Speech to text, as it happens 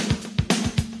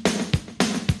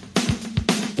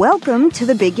Welcome to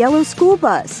the Big Yellow School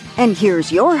Bus, and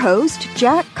here's your host,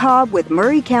 Jack Cobb with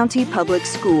Maury County Public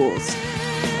Schools.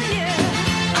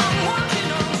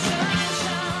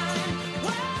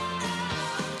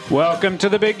 Welcome to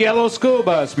the Big Yellow School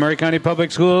Bus, Maury County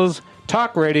Public Schools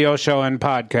talk radio show and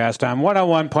podcast on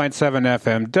 101.7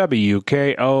 FM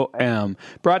WKOM,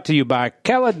 brought to you by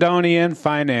Caledonian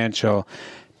Financial.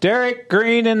 Derek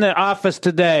Green in the office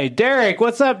today. Derek,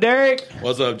 what's up, Derek?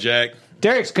 What's up, Jack?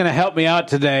 Derek's going to help me out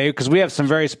today because we have some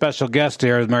very special guests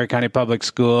here at Maury County Public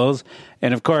Schools.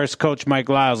 And, of course, Coach Mike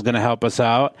Lyle is going to help us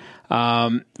out.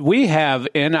 We have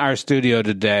in our studio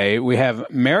today, we have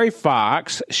Mary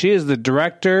Fox. She is the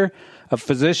Director of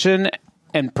Physician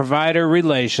and Provider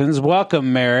Relations.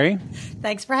 Welcome, Mary.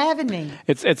 Thanks for having me.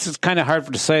 It's kind of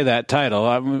hard to say that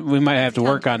title. We might have to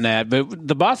work on that. But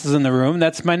the boss is in the room.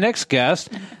 That's my next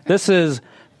guest. This is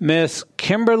Miss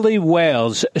Kimberly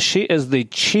Wales. She is the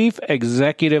Chief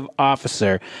Executive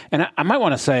Officer. And I might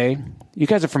want to say, you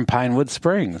guys are from Pinewood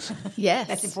Springs. Yes.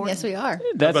 That's important. Yes, we are.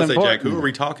 That's important. Say, Jack, who are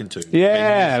we talking to?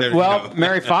 Yeah. Well,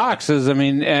 Mary Fox is,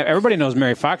 everybody knows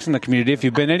Mary Fox in the community. If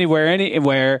you've been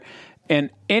anywhere, in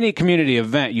any community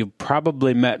event, you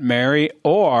probably met Mary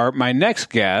or my next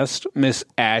guest, Miss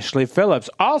Ashley Phillips,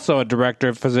 also a Director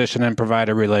of Physician and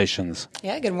Provider Relations.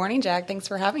 Yeah, good morning, Jack. Thanks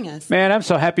for having us. Man, I'm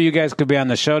so happy you guys could be on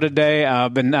the show today.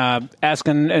 I've been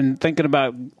asking and thinking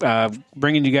about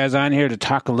bringing you guys on here to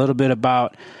talk a little bit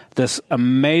about this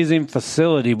amazing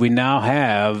facility we now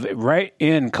have right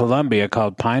in Columbia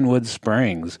called Pinewood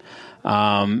Springs.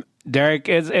 Derek,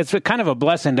 it's kind of a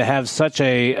blessing to have such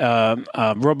a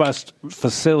robust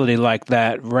facility like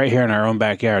that right here in our own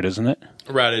backyard, isn't it?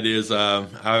 Right, it is.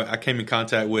 I came in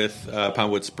contact with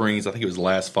Pinewood Springs, I think it was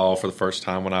last fall for the first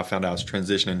time when I found out I was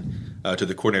transitioning to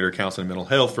the Coordinator of Counseling and Mental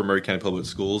Health for Maury County Public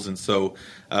Schools. And so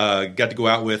got to go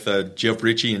out with Jeff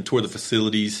Ritchie and tour the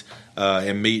facilities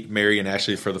and meet Mary and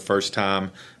Ashley for the first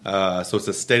time. So it's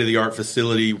a state-of-the-art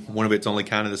facility, one of its only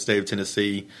kind in the state of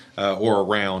Tennessee or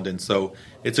around. And so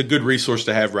it's a good resource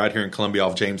to have right here in Columbia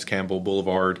off James Campbell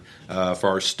Boulevard for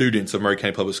our students of Maury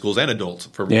County Public Schools and adults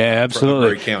for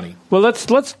Maury County. Well,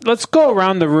 let's go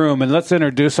around the room and let's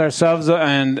introduce ourselves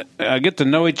and get to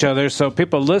know each other so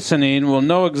people listening will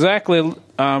know exactly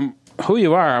who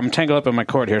you are. I'm tangled up in my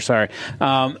cord here. Sorry.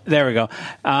 There we go.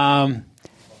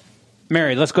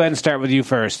 Mary, let's go ahead and start with you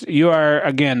first. You are,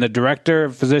 again, the Director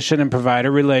of Physician and Provider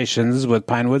Relations with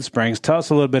Pinewood Springs. Tell us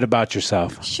a little bit about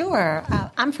yourself. Sure.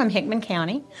 I'm from Hickman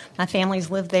County. My family's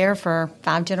lived there for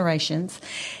 5 generations.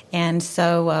 And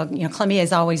so, Columbia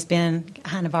has always been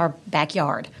kind of our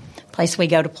backyard, place we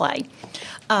go to play.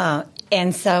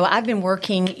 And so I've been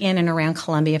working in and around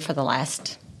Columbia for the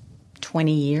last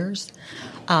 20 years,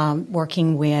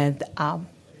 working with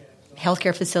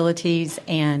healthcare facilities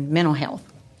and mental health.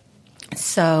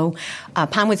 So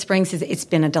Pinewood Springs, it's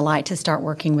been a delight to start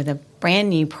working with a brand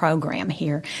new program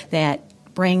here that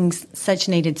brings such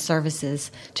needed services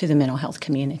to the mental health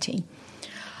community.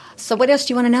 So what else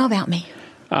do you want to know about me?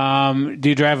 Do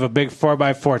you drive a big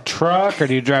 4x4 truck or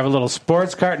do you drive a little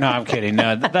sports car? No, I'm kidding.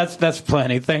 No, that's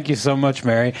plenty. Thank you so much,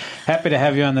 Mary. Happy to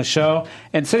have you on the show.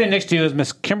 And sitting next to you is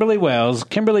Miss Kimberly Wales.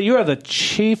 Kimberly, you are the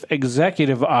Chief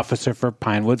Executive Officer for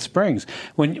Pinewood Springs.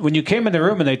 When you came in the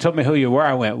room and they told me who you were,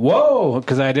 I went, whoa,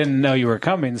 because I didn't know you were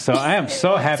coming. So I am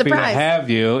so happy to have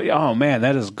you. Oh, man,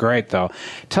 that is great, though.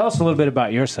 Tell us a little bit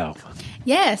about yourself.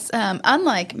 Yes.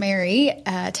 Unlike Mary,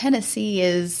 Tennessee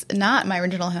is not my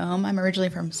original home. I'm originally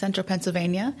from Central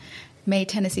Pennsylvania. Made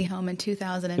Tennessee home in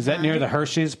 2009. Is that near the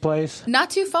Hershey's place? Not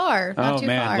too far. Oh,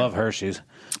 man, I love Hershey's.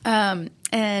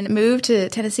 And moved to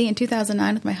Tennessee in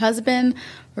 2009 with my husband.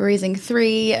 We're raising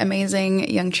 3 amazing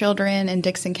young children in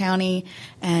Dixon County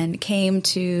and came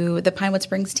to the Pinewood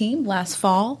Springs team last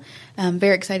fall.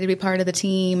 Very excited to be part of the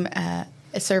team,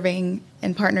 serving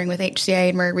and partnering with HCA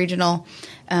and Maury Regional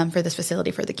for this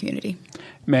facility for the community.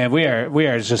 Man, we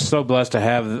are just so blessed to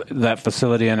have that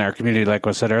facility in our community, like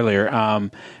I said earlier.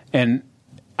 And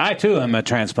I, too, am a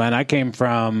transplant. I came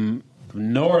from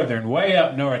way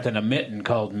up north in a mitten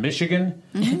called Michigan.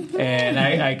 Mm-hmm. And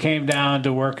I came down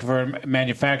to work for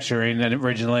manufacturing and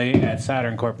originally at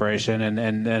Saturn Corporation.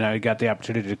 And then I got the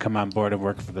opportunity to come on board and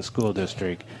work for the school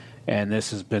district. And this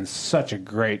has been such a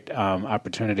great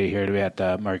opportunity here to be at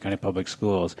the Maury County Public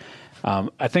Schools.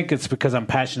 I think it's because I'm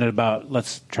passionate about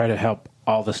let's try to help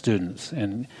all the students.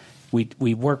 And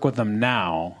we work with them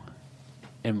now,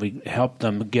 and we help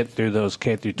them get through those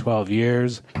K through 12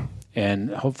 years. And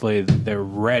hopefully they're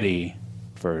ready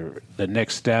for the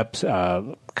next steps,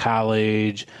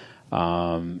 college.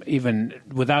 Even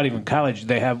without even college,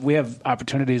 we have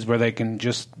opportunities where they can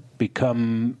just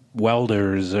become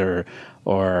welders or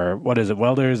what is it,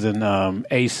 welders and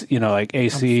AC, like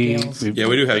AC. Yeah,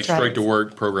 we do have straight to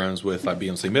work programs with like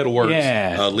BMC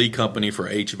Metalworks, Lee Company for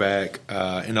HVAC,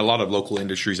 and a lot of local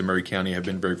industries in Maury County have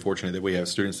been very fortunate that we have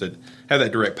students that have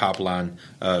that direct pipeline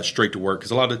straight to work.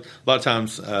 Because a lot of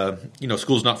times,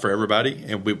 school's not for everybody,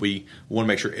 and we want to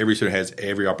make sure every student has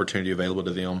every opportunity available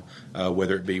to them,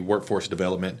 whether it be workforce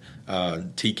development,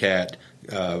 TCAT,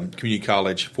 community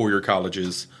college, 4-year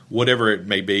colleges, whatever it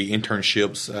may be,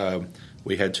 internships.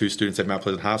 We had 2 students at Mount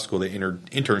Pleasant High School that entered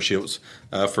internships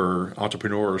for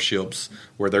entrepreneurships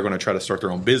where they're going to try to start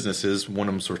their own businesses. One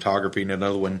of them's photography and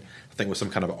another one, I think, was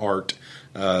some kind of art.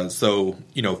 So,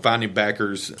 finding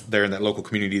backers there in that local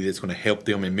community that's going to help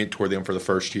them and mentor them for the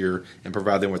first year and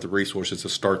provide them with the resources to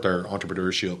start their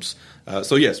entrepreneurships.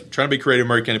 So, yes, trying to be creative in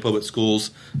Maury County Public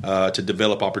Schools to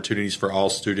develop opportunities for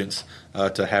all students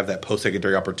to have that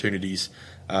post-secondary opportunities.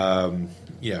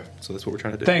 So that's what we're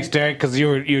trying to do. Thanks, Derek, because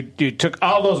you took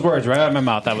all those words right out of my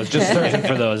mouth. I was just searching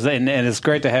for those, and it's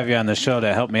great to have you on the show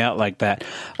to help me out like that.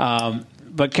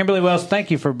 But Kimberly Wells,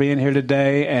 thank you for being here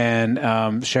today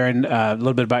and sharing a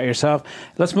little bit about yourself.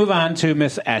 Let's move on to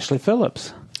Miss Ashley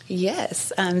Phillips.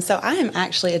 Yes. So I am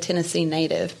actually a Tennessee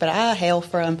native, but I hail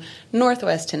from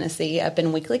Northwest Tennessee up in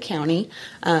Weakley County.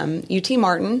 UT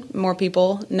Martin, more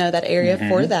people know that area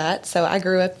for that. So I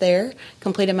grew up there,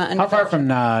 completed my undergrad. How far from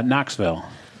Knoxville?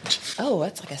 Oh,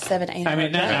 that's like a 7-8 hour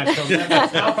not drive.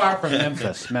 Knoxville. How far from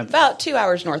Memphis? About 2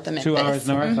 hours north of Memphis. 2 hours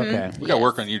north? Okay. We got to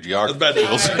work on your geography.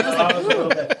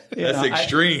 That's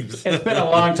extremes. It's been a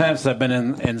long time since I've been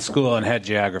in school and had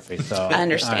geography. So I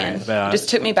understand. Right, just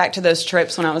took me back to those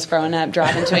trips when I was growing up,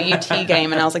 driving to a UT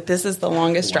game, and I was like, this is the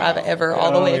longest drive ever,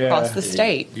 all the way across the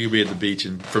state. You'll be at the beach,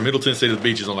 and from Middle Tennessee to the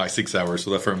beach is only like 6 hours.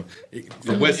 So from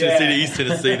West Tennessee to East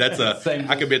Tennessee,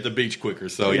 I could be at the beach quicker.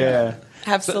 So yeah.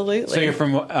 Absolutely. So you're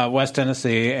from West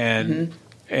Tennessee, and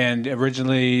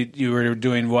originally you were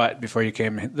doing what before you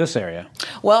came this area?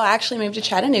 Well, I actually moved to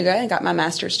Chattanooga and got my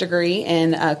master's degree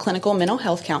in clinical mental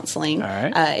health counseling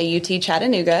at UT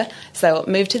Chattanooga. So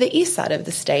moved to the east side of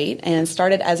the state and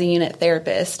started as a unit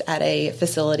therapist at a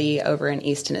facility over in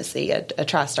East Tennessee, a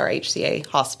TriStar HCA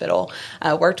hospital.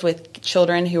 Worked with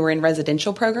children who were in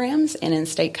residential programs and in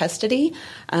state custody.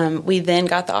 We then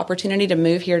got the opportunity to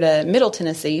move here to Middle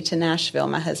Tennessee, to Nashville.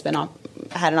 My husband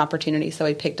had an opportunity, so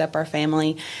we picked up our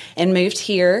family and moved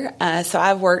here. So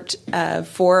I've worked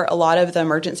for a lot of the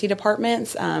emergency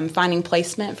departments, finding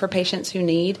placement for patients who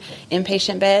need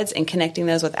inpatient beds and connecting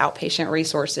those with outpatient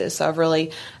resources. So I've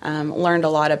really learned a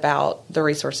lot about the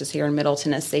resources here in Middle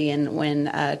Tennessee. And when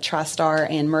TriStar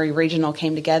and Maury Regional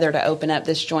came together to open up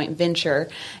this joint venture,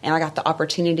 and I got the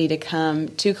opportunity to come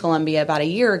to Columbia about a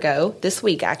year ago, this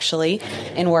week actually,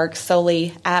 and work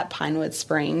solely at Pinewood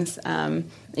Springs.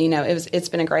 It's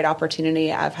been a great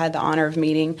opportunity. I've had the honor of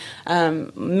meeting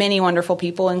many wonderful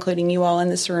people, including you all in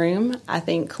this room. I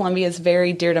think Columbia is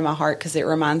very dear to my heart because it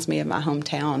reminds me of my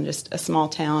hometown, just a small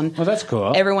town. Well, that's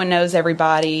cool. Everyone knows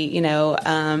everybody.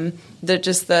 The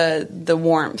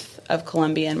warmth of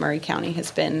Columbia and Maury County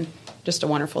has been just a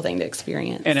wonderful thing to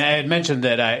experience. And I had mentioned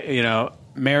that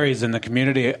Mary's in the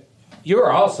community.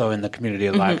 You're also in the community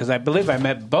a lot because I believe I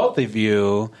met both of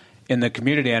you in the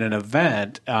community at an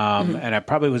event, and I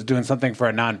probably was doing something for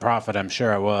a nonprofit. I'm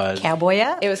sure I was. Cowboy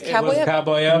Up? It was Cowboy Up.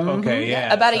 Cowboy Up? Okay,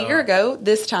 yeah. About a year ago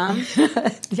this time.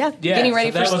 Getting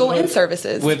ready for school in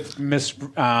services. With Miss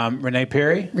Renee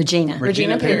Perry? Regina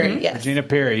Perry, yes. Regina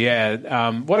Perry,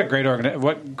 yeah. What a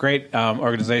great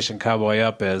organization Cowboy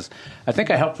Up is. I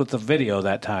think I helped with the video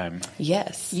that time.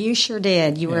 Yes. You sure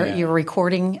did. You were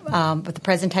recording with the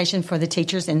presentation for the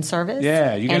teachers in service.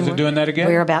 Yeah, you guys are doing that again?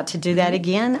 We're about to do that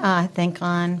again, I think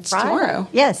on Friday. Tomorrow.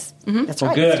 Yes. That's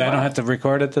right. Good. I don't have to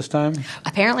record it this time?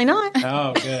 Apparently not.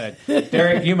 Oh, good.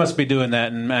 Derek, you must be doing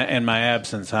that in my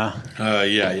absence, huh?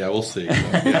 Yeah, we'll see.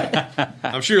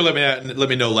 I'm sure you'll let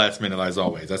me know last minute as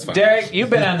always. That's fine. Derek, you've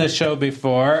been on this show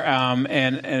before,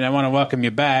 and I want to welcome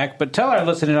you back. But tell our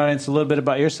listening audience a little bit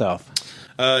about yourself.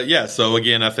 So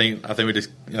again, I think we just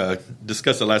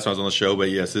discussed it last time I was on the show, but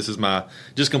yes, this is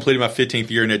just completed my 15th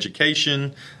year in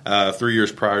education. 3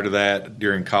 years prior to that,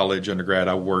 during college, undergrad,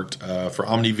 I worked for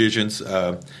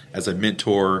OmniVisions as a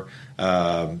mentor,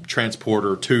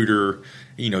 transporter, tutor,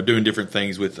 doing different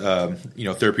things with,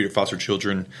 therapeutic foster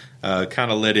children.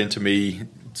 Kind of led into me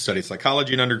studying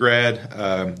psychology in undergrad,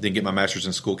 then get my master's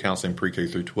in school counseling pre-K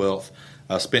through 12th.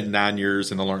 Spent 9 years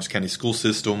in the Lawrence County school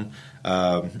system,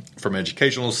 from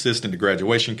educational assistant to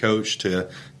graduation coach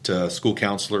to school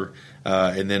counselor.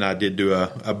 And then I did do a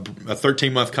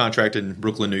 13-month contract in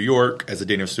Brooklyn, New York as a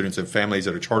dean of students and families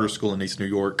at a charter school in East New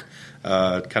York.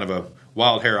 Kind of a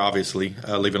wild hair, obviously,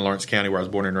 leaving Lawrence County where I was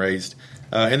born and raised.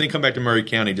 And then come back to Maury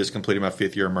County, just completed my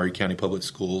 5th year in Maury County Public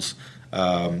Schools,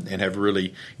 and have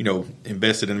really,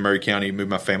 invested in Maury County, moved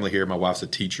my family here. My wife's a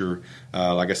teacher.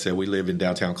 Like I said, we live in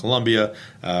downtown Columbia,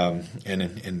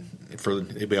 and it'll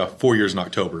be 4 years in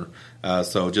October.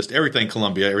 So just everything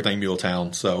Columbia, everything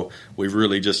Muletown. So we've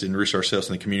really just enriched ourselves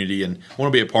in the community and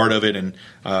want to be a part of it. And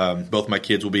both my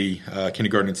kids will be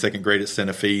kindergarten and 2nd grade at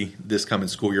Santa Fe this coming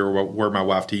school year, where my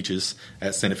wife teaches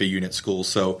at Santa Fe Unit School.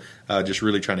 So just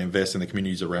really trying to invest in the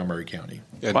communities around Maury County.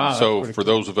 And so for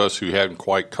those of us who haven't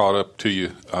quite caught up to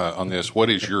you on this, what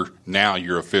is your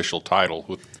official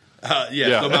title?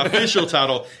 So my official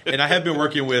title, and I have been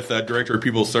working with Director of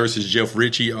Pupil Services, Jeff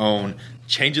Ritchie, on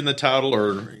changing the title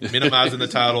or minimizing the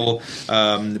title,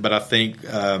 but I think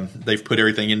they've put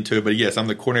everything into it. But yes, I'm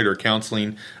the Coordinator of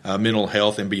Counseling, Mental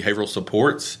Health, and Behavioral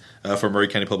Supports for Maury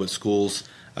County Public Schools.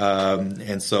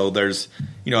 And so there's,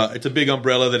 it's a big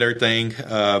umbrella that everything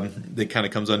that kind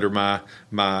of comes under my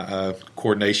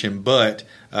coordination. But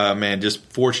just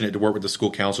fortunate to work with the school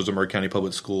counselors of Maury County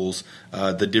Public Schools,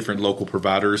 the different local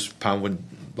providers,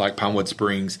 Pinewood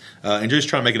Springs, and just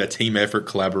trying to make it a team effort,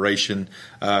 collaboration.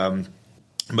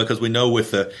 Because we know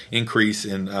with the increase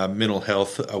in mental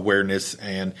health awareness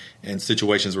and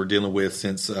situations we're dealing with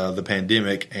since the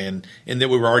pandemic and that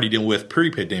we were already dealing with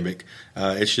pre-pandemic,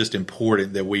 it's just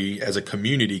important that we as a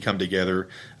community come together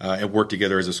and work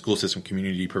together as a school system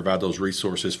community, provide those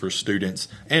resources for students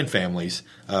and families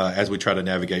as we try to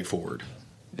navigate forward.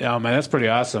 Yeah, man, that's pretty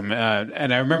awesome.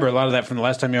 And I remember a lot of that from the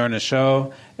last time you were on the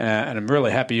show, and I'm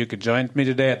really happy you could join me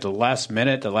today at the last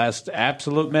minute, the last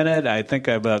absolute minute. I think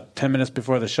about 10 minutes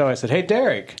before the show, I said, "Hey,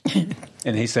 Derek."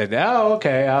 And he said, "Oh,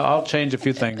 okay, I'll change a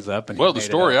few things up." And the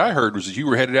story I heard was that you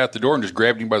were headed out the door and just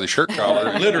grabbed him by the shirt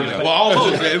collar. Literally. Well,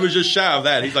 almost. It was just shy of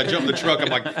that. He's like, "Jump in the truck." I'm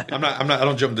like, I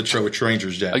don't jump in the truck with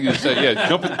strangers, Jack. I was going to say,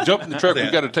 jump in the truck.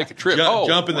 We've got to take a trip.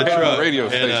 Jump in the truck. Radio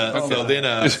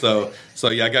station.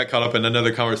 I got caught up in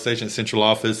another conversation at central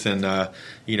office and,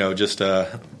 just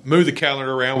move the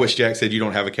calendar around, which Jack said you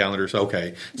don't have a calendar. So,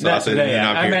 okay. So I said,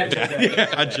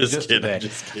 I'm just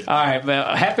kidding. All right.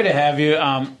 Well, happy to have you.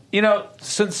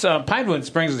 Since Pinewood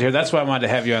Springs is here, that's why I wanted to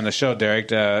have you on the show, Derek,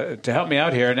 to help me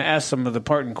out here and ask some of the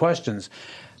important questions.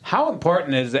 How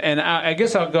important is it, and I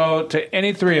guess I'll go to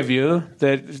any three of you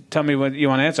that tell me what you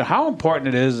want to answer, how important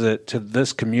it is that to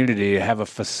this community to have a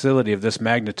facility of this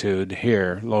magnitude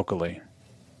here locally?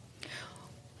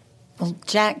 Well,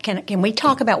 Jack, can we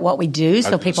talk about what we do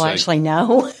so people actually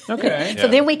know? Okay. So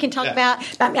then we can talk about,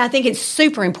 I think it's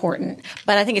super important,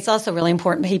 but I think it's also really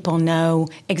important people know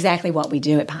exactly what we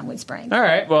do at Pinewood Springs. All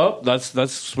right. Well,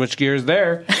 let's switch gears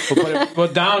there.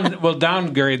 We'll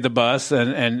downgrade the bus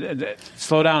and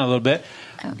slow down a little bit.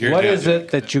 What is it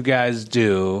that you guys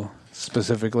do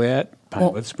specifically at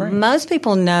Pinewood Springs? Most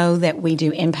people know that we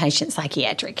do inpatient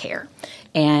psychiatric care.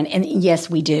 And yes,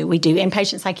 we do. We do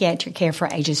inpatient psychiatric care for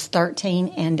ages 13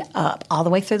 and up, all the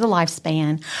way through the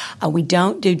lifespan. We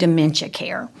don't do dementia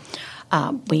care.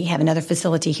 We have another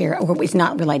facility here, or it's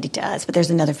not related to us, but there's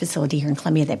another facility here in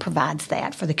Columbia that provides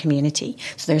that for the community.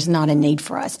 So there's not a need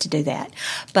for us to do that.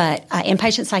 But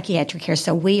inpatient psychiatric care,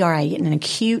 so we are an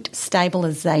acute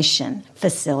stabilization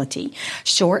facility,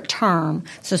 short term.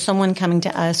 So someone coming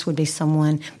to us would be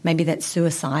someone maybe that's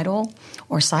suicidal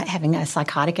or having a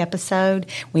psychotic episode.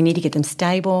 We need to get them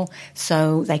stable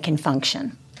so they can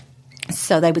function.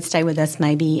 So they would stay with us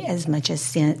maybe as much as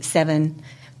 7,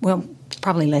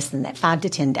 probably less than that, 5 to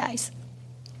 10 days.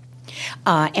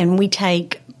 And we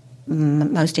take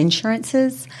most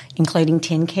insurances, including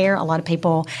TennCare. A lot of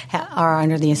people are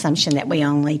under the assumption that we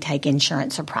only take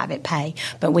insurance or private pay,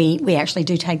 but we actually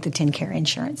do take the TennCare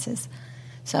insurances.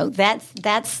 So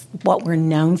that's what we're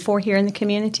known for here in the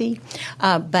community.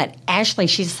 But Ashley,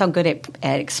 she's so good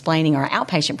at explaining our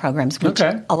outpatient programs, which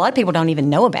a lot of people don't even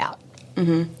know about.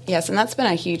 Mm-hmm. Yes, and that's been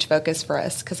a huge focus for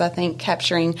us because I think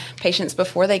capturing patients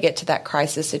before they get to that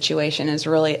crisis situation is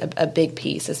really a big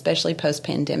piece, especially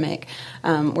post-pandemic.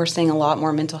 We're seeing a lot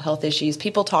more mental health issues,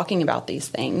 people talking about these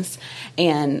things.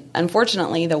 And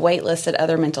unfortunately, the wait lists at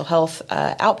other mental health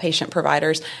outpatient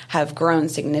providers have grown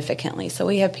significantly. So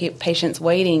we have patients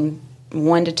waiting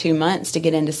 1 to 2 months to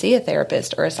get in to see a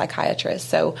therapist or a psychiatrist.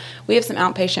 So we have some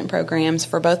outpatient programs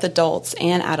for both adults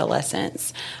and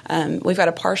adolescents. We've got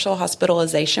a partial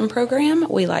hospitalization program.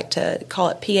 We like to call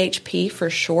it PHP for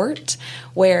short,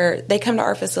 where they come to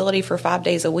our facility for 5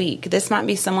 days a week. This might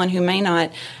be someone who may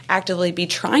not actively be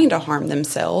trying to harm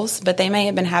themselves, but they may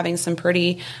have been having a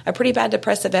pretty bad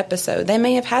depressive episode. They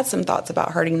may have had some thoughts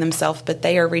about hurting themselves, but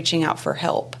they are reaching out for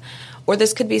help. or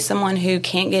this could be someone who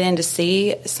can't get in to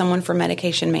see someone for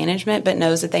medication management but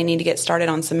knows that they need to get started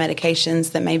on some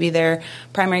medications that maybe their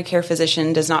primary care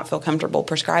physician does not feel comfortable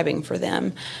prescribing for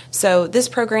them. So this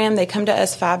program, they come to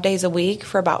us 5 days a week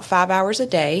for about 5 hours a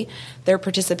day. They're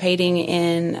participating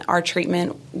in our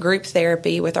treatment group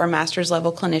therapy with our master's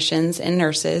level clinicians and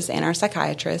nurses and our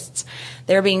psychiatrists.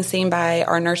 They're being seen by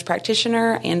our nurse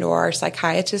practitioner and or our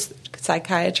psychiatrist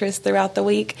throughout the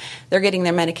week. They're getting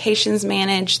their medications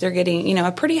managed. They're getting,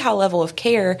 a pretty high level of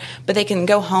care, but they can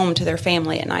go home to their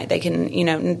family at night. They can,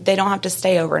 they don't have to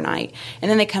stay overnight. And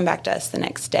then they come back to us the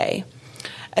next day.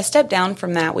 A step down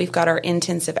from that, we've got our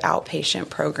intensive outpatient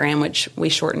program, which we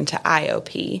shorten to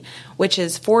IOP, which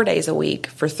is 4 days a week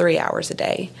for 3 hours a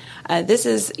day. This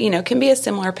is, can be a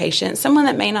similar patient, someone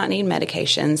that may not need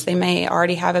medications. They may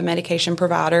already have a medication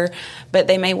provider, but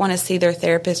they may want to see their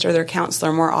therapist or their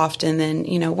counselor more often than,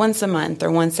 once a month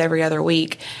or once every other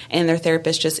week, and their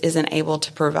therapist just isn't able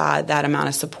to provide that amount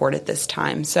of support at this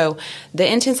time. So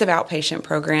the intensive outpatient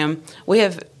program, we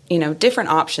have different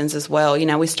options as well.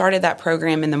 We started that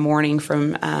program in the morning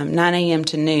from 9 a.m.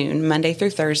 to noon, Monday through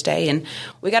Thursday, and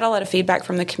we got a lot of feedback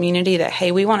from the community that,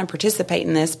 hey, we want to participate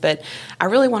in this, but I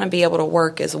really want to be able to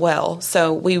work as well.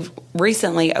 So we've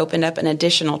recently opened up an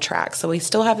additional track. So we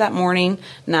still have that morning,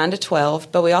 9 to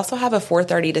 12, but we also have a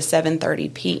 4:30 to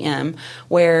 7:30 p.m.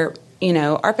 where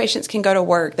our patients can go to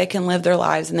work, they can live their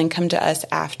lives, and then come to us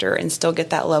after and still get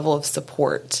that level of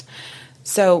support.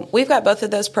 So we've got both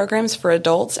of those programs for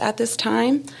adults at this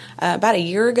time. About a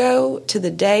year ago to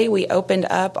the day, we opened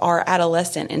up our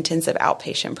adolescent intensive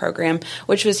outpatient program,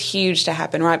 which was huge to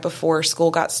happen right before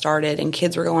school got started and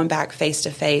kids were going back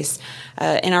face-to-face.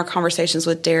 In our conversations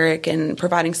with Derek and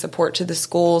providing support to the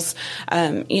schools,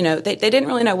 they didn't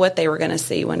really know what they were going to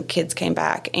see when kids came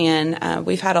back. And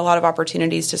we've had a lot of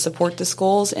opportunities to support the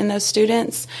schools and those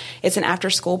students. It's an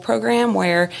after-school program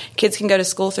where kids can go to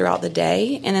school throughout the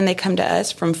day, and then they come to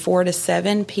us from 4 to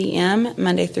 7 p.m.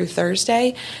 Monday through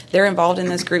Thursday. They're involved in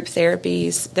those group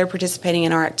therapies. They're participating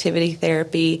in our activity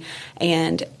therapy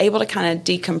and able to kind of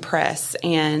decompress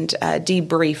and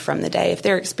debrief from the day. If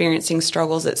they're experiencing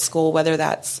struggles at school, whether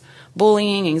that's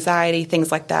bullying, anxiety, things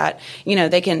like that,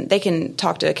 they can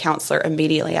talk to a counselor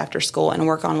immediately after school and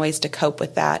work on ways to cope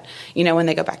with that, when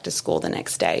they go back to school the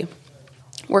next day.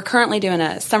 We're currently doing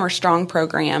a Summer Strong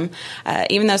program.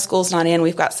 Even though school's not in,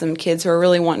 we've got some kids who are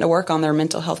really wanting to work on their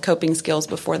mental health coping skills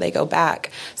before they go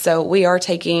back. So we are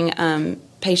taking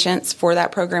patients for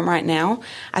that program right now.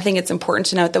 I think it's important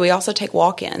to note that we also take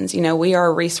walk-ins. We are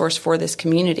a resource for this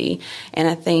community. And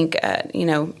I think,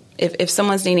 if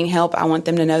someone's needing help, I want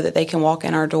them to know that they can walk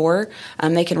in our door.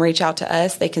 They can reach out to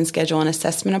us. They can schedule an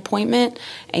assessment appointment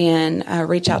and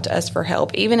reach out to us for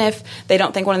help. Even if they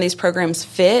don't think one of these programs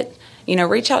fit,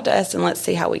 reach out to us and let's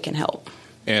see how we can help.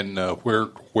 And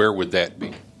where would that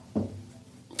be?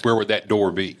 Where would that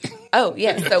door be? Oh,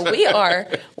 yes. So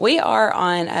we are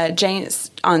on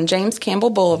James Campbell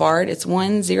Boulevard. It's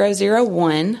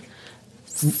 1001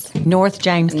 North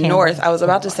James Campbell. North. I was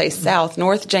about to say south.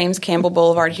 North James Campbell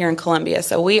Boulevard here in Columbia.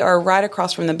 So we are right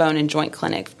across from the Bone and Joint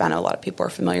Clinic. I know a lot of people are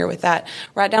familiar with that.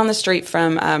 Right down the street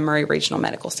from Murray Regional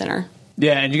Medical Center.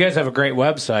 Yeah, and you guys have a great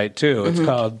website, too. It's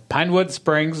called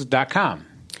PinewoodSprings.com.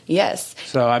 Yes.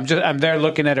 So I'm there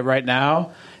looking at it right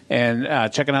now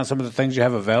and checking out some of the things you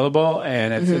have available,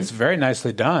 and it's very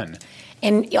nicely done.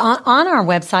 And on our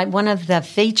website, one of the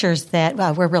features that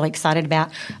we're really excited about,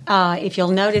 if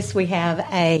you'll notice, we have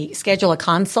a schedule a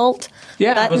consult.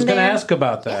 Yeah, I was going to there. ask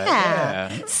about that.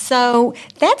 Yeah. So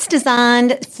that's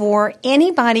designed for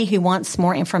anybody who wants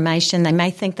more information. They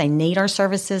may think they need our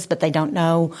services, but they don't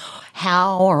know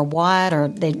how or what, or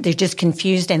they're just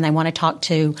confused and they want to talk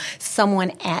to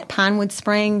someone at Pinewood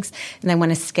Springs and they want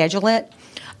to schedule it.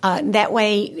 That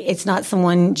way, it's not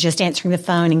someone just answering the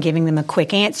phone and giving them a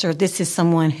quick answer. This is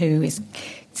someone who is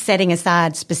setting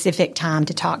aside specific time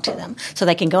to talk to them. So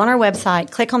they can go on our website,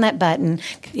 click on that button.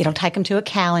 It'll take them to a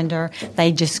calendar.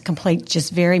 They just complete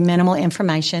just very minimal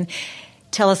information.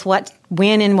 Tell us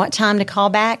when and what time to call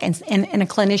back, and a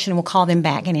clinician will call them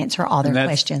back and answer all their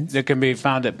questions. It can be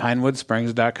found at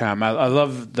PinewoodSprings.com. I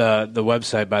love the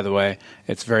website, by the way.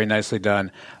 It's very nicely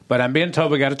done. But I'm being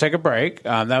told we got to take a break.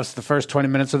 That was the first 20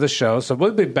 minutes of the show. So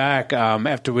we'll be back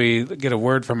after we get a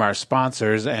word from our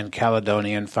sponsors and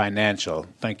Caledonian Financial.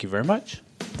 Thank you very much.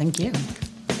 Thank you.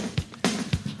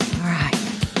 All right.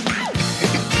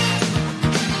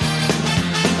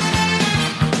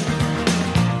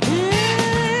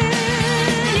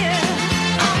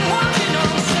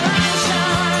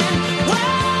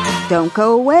 Don't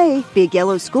go away. Big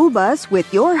Yellow School Bus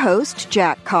with your host,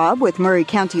 Jack Cobb with Maury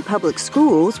County Public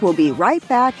Schools will be right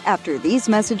back after these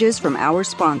messages from our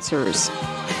sponsors.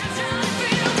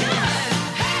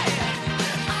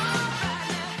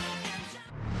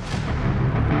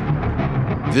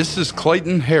 This is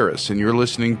Clayton Harris, and you're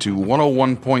listening to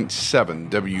 101.7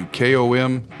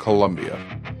 WKOM Columbia.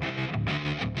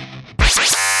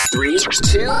 3,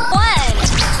 2, 1.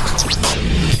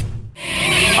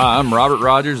 Hi, I'm Robert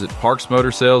Rogers at Parks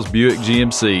Motor Sales Buick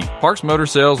GMC. Parks Motor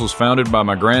Sales was founded by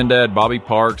my granddad, Bobby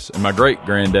Parks, and my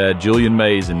great-granddad, Julian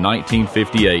Mays, in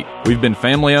 1958. We've been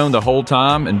family-owned the whole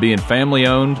time, and being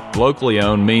family-owned,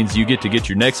 locally-owned means you get to get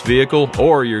your next vehicle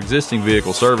or your existing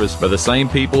vehicle serviced by the same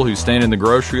people who stand in the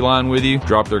grocery line with you,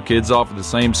 drop their kids off at the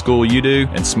same school you do,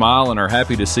 and smile and are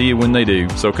happy to see you when they do.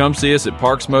 So come see us at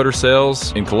Parks Motor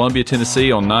Sales in Columbia,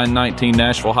 Tennessee on 919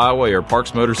 Nashville Highway or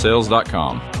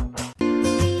parksmotorsales.com.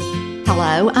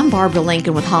 Hello, I'm Barbara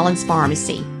Lincoln with Hollins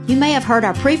Pharmacy. You may have heard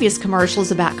our previous commercials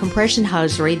about compression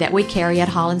hosiery that we carry at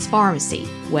Hollins Pharmacy.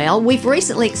 Well, we've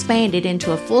recently expanded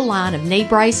into a full line of knee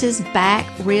braces, back,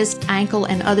 wrist, ankle,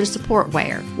 and other support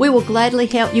wear. We will gladly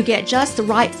help you get just the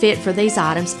right fit for these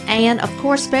items and, of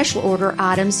course, special order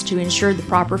items to ensure the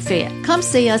proper fit. Come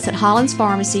see us at Hollins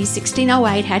Pharmacy,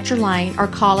 1608 Hatcher Lane, or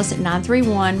call us at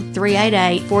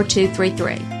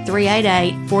 931-388-4233.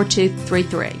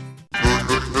 388-4233.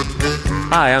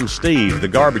 Hi, I'm Steve, the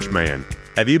garbage man.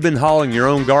 Have you been hauling your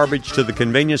own garbage to the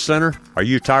convenience center? Are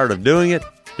you tired of doing it?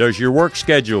 Does your work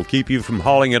schedule keep you from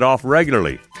hauling it off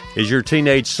regularly? Is your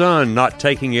teenage son not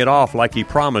taking it off like he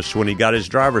promised when he got his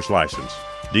driver's license?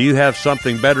 Do you have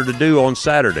something better to do on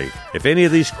Saturday? If any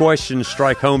of these questions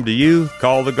strike home to you,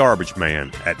 call the garbage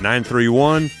man at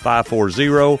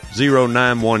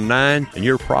 931-540-0919 and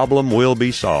your problem will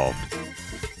be solved.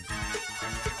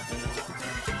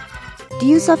 Do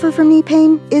you suffer from knee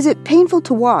pain? Is it painful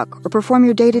to walk or perform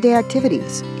your day-to-day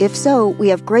activities? If so, we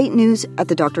have great news at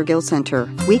the Dr. Gill Center.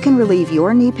 We can relieve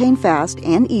your knee pain fast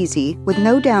and easy with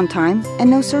no downtime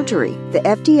and no surgery. The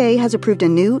FDA has approved a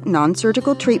new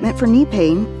non-surgical treatment for knee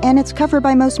pain, and it's covered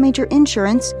by most major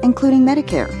insurance, including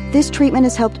Medicare. This treatment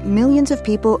has helped millions of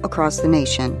people across the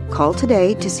nation. Call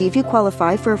today to see if you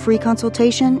qualify for a free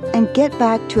consultation and get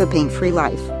back to a pain-free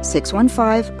life.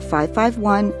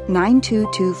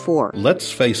 615-551-9224. Let's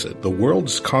face it, the world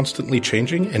is constantly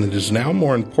changing, and it is now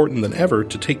more important than ever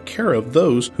to take care of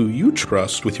those who you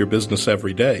trust with your business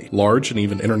every day. Large and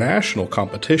even international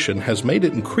competition has made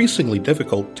it increasingly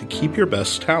difficult to keep your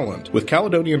best talent. With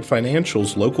Caledonian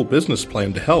Financial's local business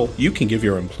plan to help, you can give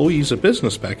your employees a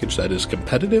business package that is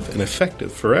competitive and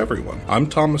effective for everyone. I'm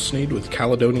Thomas Sneed with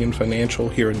Caledonian Financial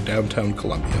here in downtown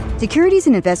Columbia. Securities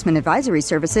and investment advisory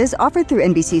services offered through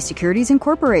NBC Securities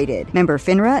Incorporated, member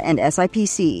FINRA and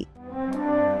SIPC.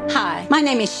 Hi, my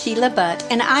name is Sheila Butt,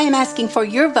 and I am asking for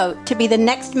your vote to be the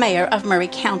next mayor of Maury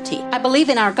County. I believe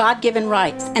in our God-given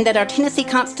rights and that our Tennessee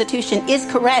Constitution is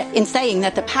correct in saying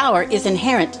that the power is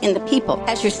inherent in the people.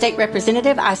 As your state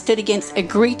representative, I stood against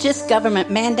egregious government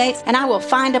mandates, and I will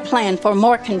find a plan for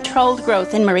more controlled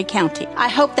growth in Maury County. I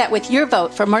hope that with your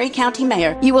vote for Maury County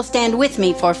Mayor, you will stand with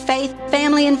me for faith,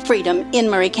 family, and freedom in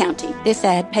Maury County. This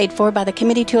ad paid for by the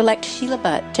Committee to Elect Sheila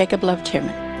Butt, Jacob Love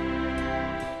Chairman.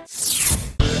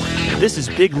 This is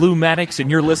Big Lou Maddox, and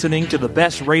you're listening to the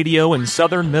best radio in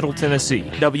southern Middle Tennessee,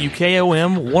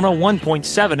 WKOM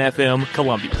 101.7 FM,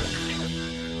 Columbia.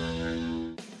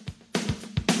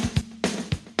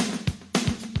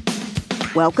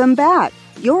 Welcome back.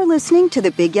 You're listening to the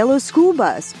Big Yellow School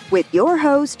Bus with your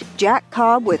host, Jack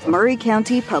Cobb with Maury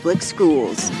County Public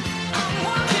Schools.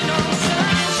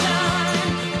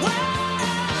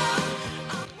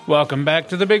 Welcome back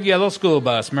to the Big Yellow School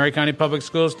Bus, Maury County Public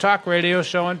Schools talk radio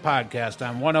show and podcast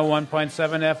on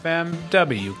 101.7 FM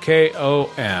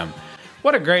WKOM.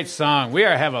 What a great song. We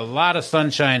have a lot of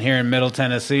sunshine here in Middle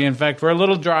Tennessee. In fact, we're a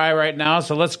little dry right now,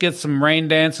 so let's get some rain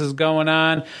dances going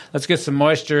on. Let's get some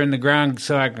moisture in the ground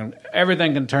so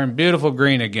everything can turn beautiful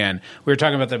green again. We were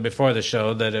talking about that before the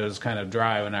show, that it was kind of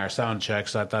dry in our sound check,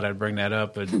 so I thought I'd bring that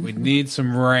up. But we need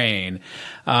some rain.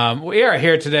 We are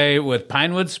here today with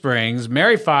Pinewood Springs.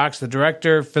 Mary Fox, the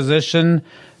Director, Physician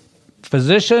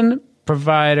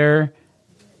Provider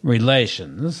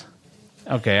Relations.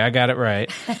 Okay, I got it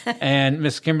right. And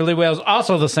Miss Kimberly Wales,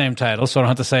 also the same title, so I don't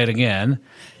have to say it again.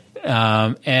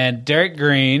 And Derek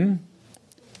Green.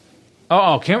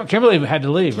 Kimberly had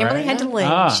to leave, Kimberly right? had to leave.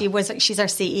 She's our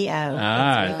CEO.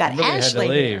 We've got Kimberly Ashley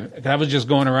had to leave. I was just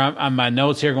going around on my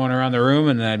notes here, going around the room,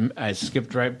 and then I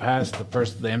skipped right past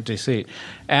the empty seat.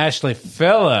 Ashley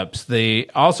Phillips,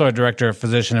 also a Director of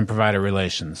Physician and Provider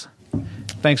Relations.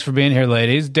 Thanks for being here,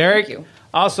 ladies. Derek,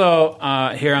 Also,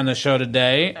 here on the show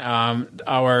today,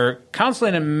 our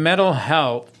counseling and mental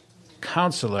health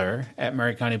counselor at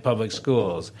Maury County Public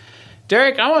Schools.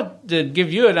 Derek, I want to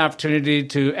give you an opportunity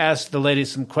to ask the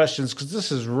ladies some questions because this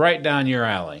is right down your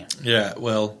alley. Yeah,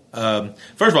 well,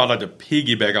 first of all, I'd like to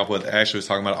piggyback off what Ashley was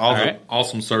talking about, all the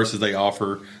awesome services they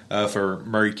offer for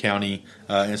Maury County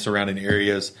and surrounding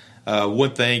areas.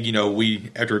 One thing, we,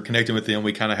 after connecting with them,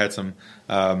 we kind of had some,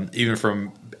 even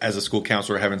from as a school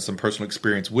counselor, having some personal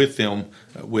experience with them,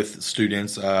 with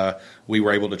students, we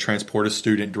were able to transport a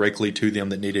student directly to them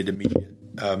that needed immediate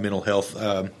mental health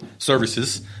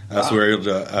services. So we were able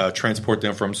to transport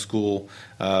them from school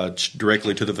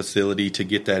directly to the facility to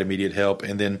get that immediate help.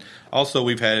 And then also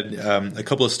we've had a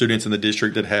couple of students in the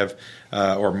district that have,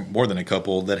 or more than a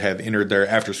couple, that have entered their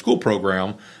after-school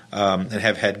program and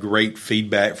have had great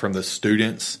feedback from the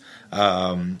students.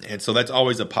 And so that's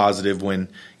always a positive when,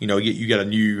 you got a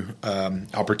new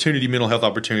opportunity, mental health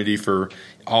opportunity for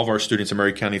all of our students in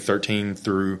Maury County, 13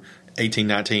 through 18,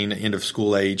 19, end of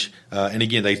school age. And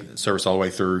again, they service all the way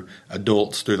through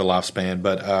adults through the lifespan.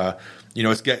 But,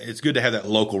 it's good to have that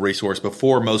local resource.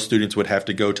 Before, most students would have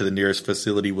to go to the nearest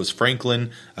facility was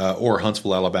Franklin or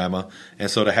Huntsville, Alabama.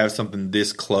 And so to have something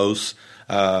this close,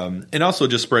 and also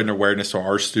just spreading awareness to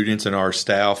our students and our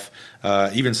staff,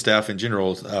 even staff in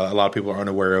general. A lot of people are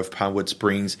unaware of Pinewood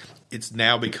Springs. It's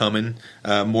now becoming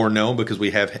more known because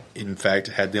we have, in fact,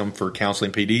 had them for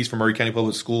counseling PDs for Maury County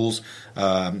Public Schools.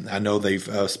 I know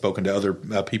they've spoken to other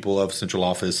people of central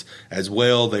office as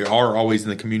well. They are always in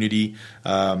the community.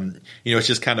 It's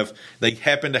just kind of, they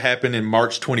happened to happen in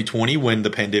March 2020 when the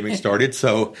pandemic started.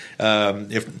 So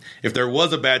if there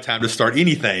was a bad time to start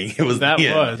anything, it was that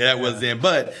then. That was then.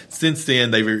 But since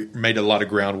then, they've made a lot of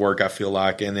groundwork, I feel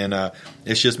like. And then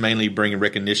it's just mainly bringing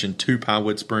recognition to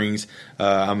Pinewood Springs.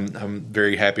 I'm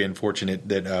very happy and fortunate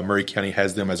that Maury County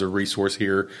has them as a resource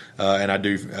here, and I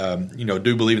do,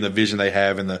 do believe in the vision they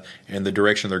have and the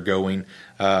direction they're going.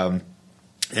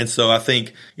 And so I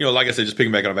think, like I said, just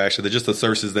picking back on Ashley, just the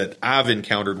services that I've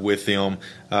encountered with them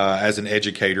as an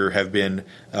educator have been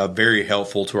very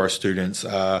helpful to our students.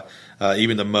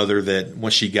 Even the mother that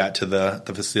once she got to the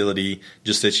facility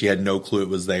just said she had no clue it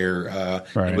was there.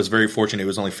 And was very fortunate. It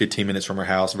was only 15 minutes from her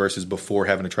house versus before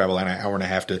having to travel an hour and a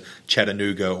half to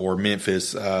Chattanooga or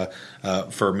Memphis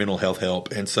for mental health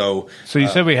help. And so you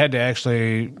said we had to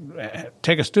actually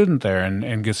take a student there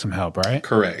and get some help, right?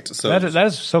 Correct. So that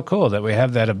is so cool that we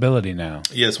have that ability now.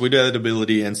 Yes, we do have that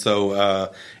ability. And so,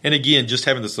 and again, just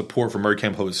having the support from Maury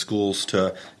County Public Schools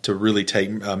to really take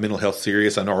mental health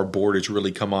serious. I know our board has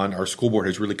really come on, our school board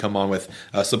has really come on with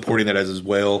supporting that as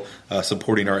well,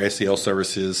 supporting our SEL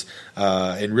services,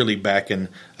 and really backing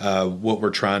what we're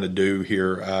trying to do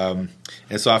here.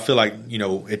 And so I feel like,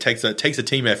 it takes a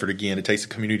team effort again. It takes a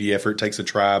community effort. It takes a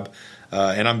tribe.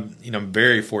 And I'm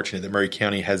very fortunate that Maury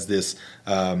County has this,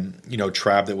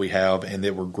 tribe that we have and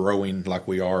that we're growing like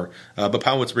we are. But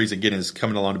Pinewood Springs, again, is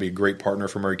coming along to be a great partner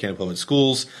for Maury County Public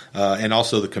Schools and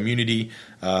also the community.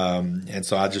 And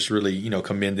so I just really,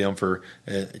 commend them for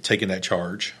taking that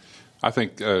charge. I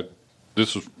think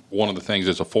this is one of the things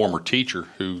as a former teacher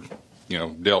who,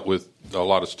 dealt with a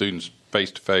lot of students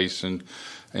face-to-face and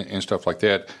stuff like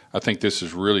that. I think this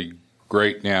is really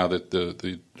great now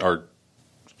that our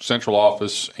central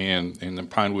office and the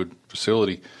Pinewood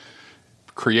facility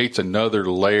creates another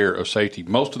layer of safety.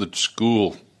 Most of the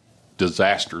school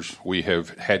disasters we have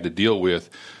had to deal with,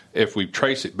 if we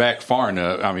trace it back far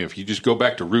enough, if you just go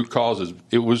back to root causes,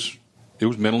 it was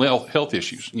mental health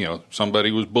issues.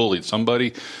 Somebody was bullied,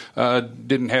 somebody had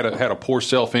a poor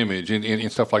self-image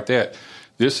and stuff like that.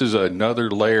 This is another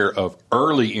layer of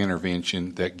early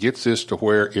intervention that gets this to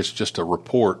where it's just a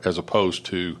report as opposed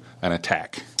to an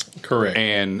attack. Correct.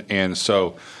 And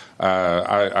so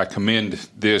I commend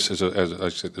this as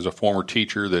a former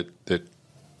teacher that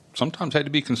sometimes had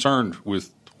to be concerned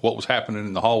with what was happening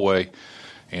in the hallway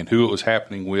and who it was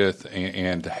happening with,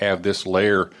 and to have this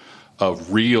layer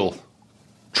of real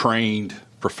trained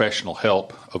professional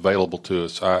help available to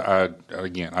us. I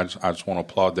just want to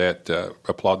applaud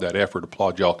that effort,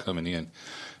 applaud y'all coming in,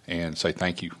 and say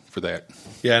thank you for that.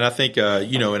 Yeah, and I think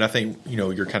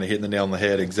you're kind of hitting the nail on the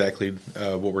head exactly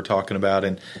what we're talking about.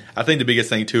 And I think the biggest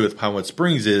thing too with Pinewood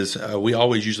Springs is we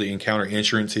always usually encounter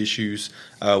insurance issues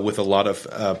with a lot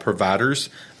of providers,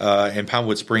 and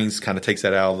Pinewood Springs kind of takes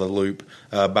that out of the loop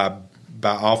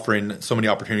by offering so many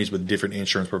opportunities with different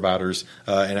insurance providers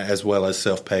and as well as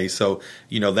self-pay. So,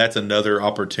 that's another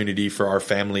opportunity for our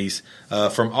families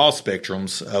from all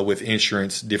spectrums with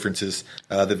insurance differences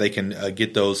that they can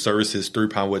get those services through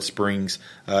Pinewood Springs,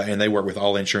 and they work with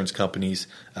all insurance companies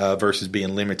versus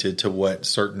being limited to what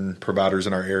certain providers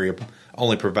in our area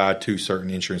only provide to certain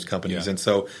insurance companies. And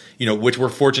so, which we're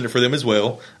fortunate for them as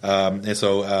well. And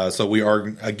so we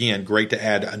are, again, great to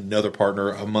add another partner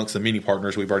amongst the many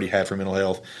partners we've already had for mental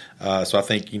health. So I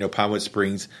think, Pinewood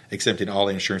Springs accepting all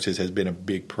insurances has been a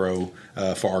big pro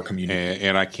for our community.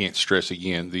 And I can't stress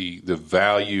again the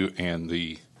value and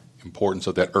the importance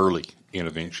of that early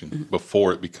intervention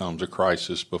before it becomes a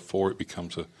crisis, before it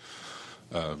becomes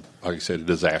like I said, a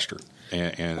disaster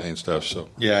and stuff. So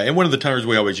and one of the terms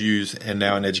we always use, and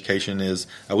now in education, is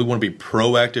we want to be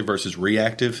proactive versus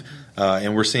reactive,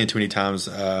 and we're seeing too many times.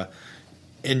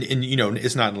 And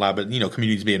it's not in lie, but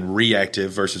communities being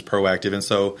reactive versus proactive, and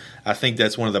so I think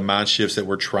that's one of the mind shifts that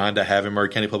we're trying to have in Maury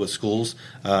County Public Schools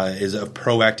is a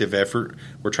proactive effort.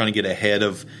 We're trying to get ahead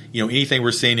of anything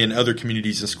we're seeing in other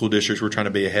communities and school districts. We're trying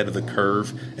to be ahead of the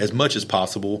curve as much as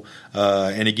possible.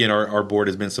 And again, our board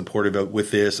has been supportive with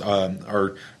this.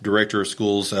 Our director of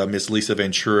schools, Miss Lisa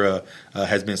Ventura,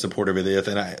 has been supportive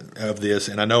of this,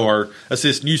 and I know our new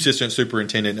assistant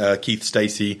superintendent Keith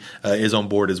Stacy is on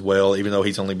board as well, even though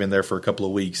he's only been there for a couple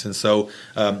of weeks. And so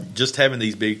just having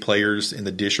these big players in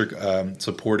the district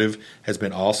supportive has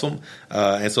been awesome.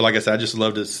 And so, like I said, I just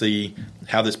love to see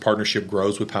how this partnership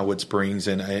grows with Pinewood Springs,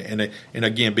 and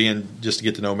again, being just to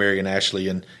get to know Mary and Ashley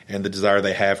and the desire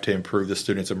they have to improve the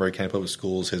students of Maury County Public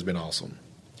Schools has been awesome.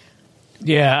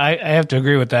 Yeah, I have to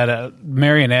agree with that.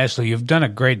 Mary and Ashley, you've done a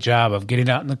great job of getting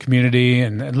out in the community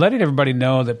and letting everybody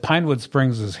know that Pinewood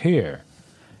Springs is here,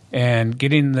 and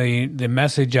getting the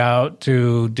message out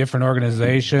to different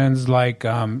organizations, like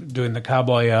doing the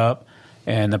Cowboy Up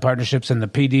and the partnerships in the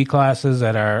PD classes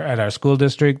at our school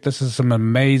district. This is some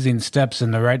amazing steps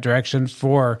in the right direction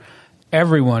for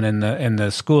everyone in the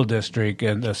school district,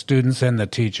 and the students and the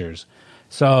teachers.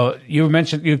 So you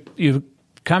mentioned you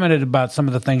commented about some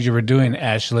of the things you were doing,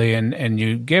 Ashley, and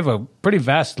you gave a pretty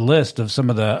vast list of some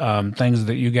of the things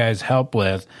that you guys help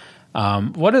with.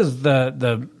 What is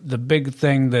the big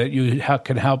thing that you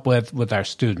can help with our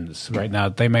students right now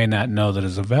that they may not know that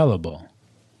is available?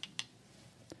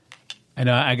 I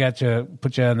know I got you,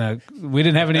 put you on we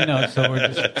didn't have any notes, so we're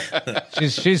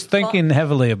just, she's thinking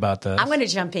heavily about this. I'm going to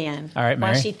jump in. All right,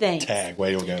 Mary. While she thinks. Tag,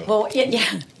 way to go. Well,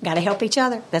 got to help each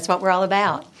other. That's what we're all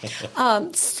about.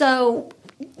 So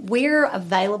we're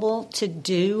available to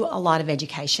do a lot of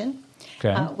education.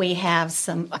 Okay. We have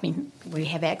we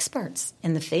have experts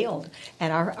in the field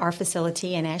at our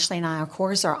facility, and Ashley and I, of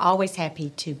course, are always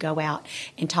happy to go out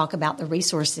and talk about the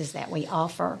resources that we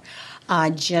offer. I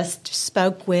just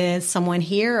spoke with someone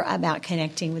here about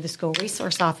connecting with the school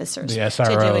resource officers the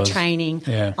to do a training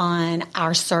yeah. on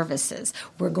our services.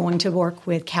 We're going to work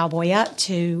with Cowboy Up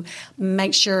to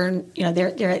make sure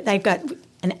they've got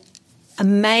an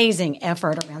amazing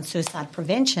effort around suicide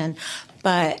prevention,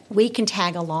 but we can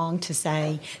tag along to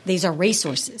say these are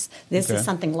resources. This is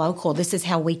something local. This is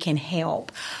how we can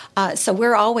help. So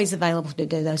we're always available to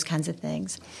do those kinds of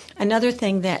things. Another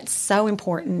thing that's so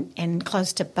important and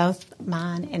close to both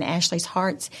mine and Ashley's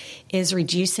hearts is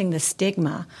reducing the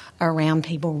stigma around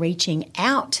people reaching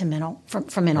out to mental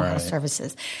health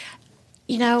services.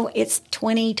 It's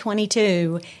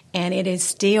 2022, and it is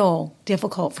still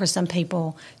difficult for some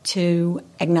people to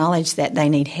acknowledge that they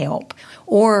need help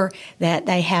or that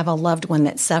they have a loved one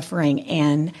that's suffering,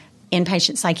 and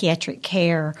inpatient psychiatric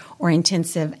care or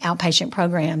intensive outpatient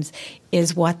programs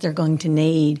is what they're going to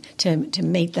need to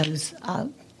meet those,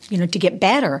 to get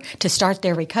better, to start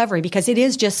their recovery, because it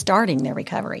is just starting their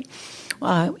recovery.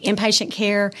 Inpatient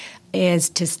care is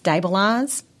to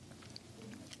stabilize,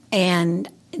 and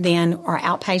then our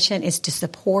outpatient is to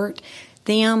support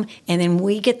them, and then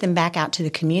we get them back out to the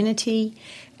community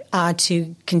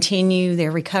to continue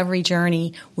their recovery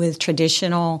journey with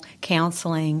traditional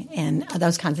counseling and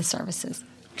those kinds of services.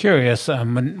 Curious,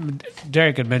 when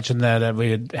Derek had mentioned that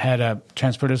we had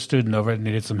transported a student over that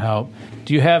needed some help.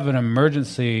 Do you have an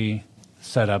emergency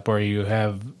set up, or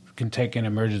can take in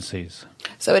emergencies?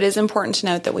 So it is important to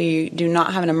note that we do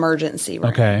not have an emergency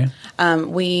room. Okay.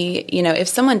 If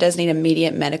someone does need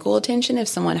immediate medical attention, if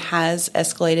someone has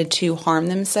escalated to harm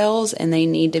themselves and they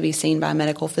need to be seen by a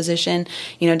medical physician,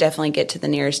 definitely get to the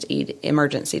nearest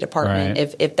emergency department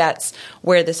if that's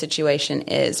where the situation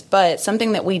is. But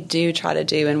something that we do try to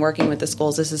do in working with the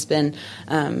schools, this has been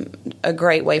a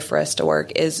great way for us to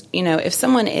work, is, if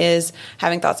someone is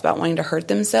having thoughts about wanting to hurt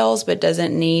themselves but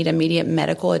doesn't need immediate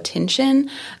medical attention,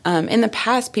 in the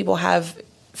past, people have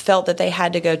felt that they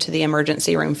had to go to the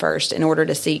emergency room first in order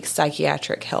to seek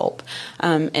psychiatric help.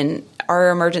 And our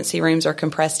emergency rooms are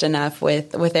compressed enough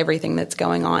with everything that's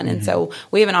going on. Mm-hmm. And so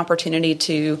we have an opportunity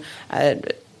to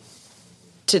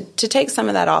to take some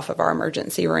of that off of our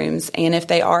emergency rooms. And if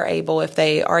they are able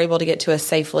to get to us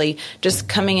safely, just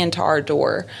coming into our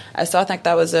door. So I think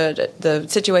that was the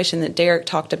situation that Derek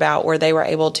talked about, where they were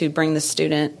able to bring the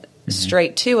student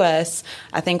straight to us,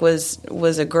 I think was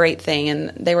a great thing,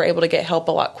 and they were able to get help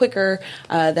a lot quicker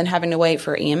than having to wait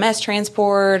for EMS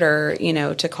transport or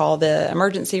to call the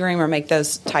emergency room or make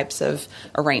those types of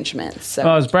arrangements. So,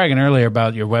 well, I was bragging earlier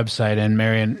about your website, and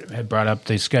Marion had brought up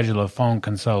the schedule a phone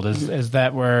consult. Is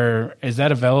that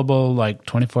available like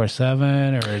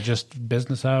 24/7 or just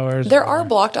business hours? There are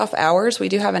blocked off hours. We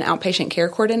do have an outpatient care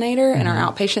coordinator and our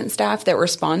outpatient staff that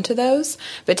respond to those,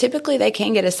 but typically they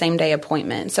can get a same day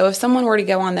appointment. So if someone were to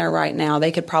go on there right now,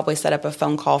 they could probably set up a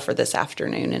phone call for this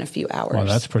afternoon in a few hours. Well,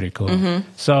 that's pretty cool.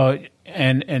 So,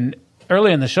 and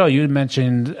early in the show, you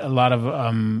mentioned a lot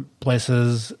of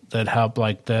places that help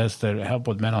like this, that help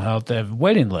with mental health, they have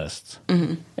waiting lists.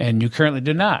 And you currently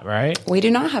do not, right? We do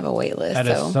not have a wait list. That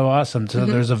is so awesome. So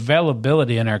there's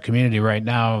availability in our community right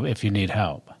now if you need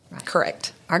help.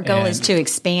 Correct. Our goal is to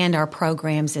expand our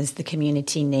programs as the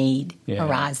community need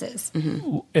arises.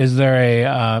 Is there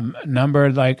a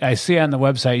number, like I see on the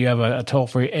website you have a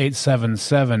toll-free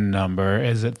 877 number.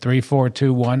 Is it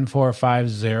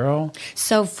 342-1450?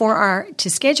 So to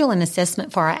schedule an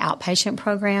assessment for our outpatient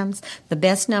programs, the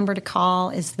best number to call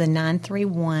is the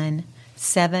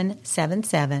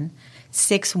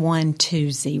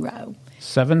 931-777-6120.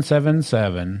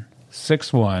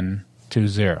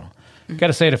 777-6120. Got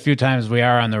to say it a few times. We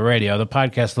are on the radio. The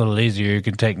podcast's a little easier. You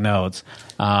can take notes.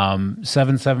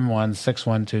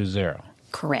 771-6120.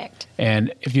 Correct.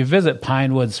 And if you visit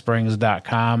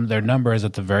pinewoodsprings.com, their number is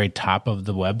at the very top of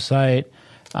the website,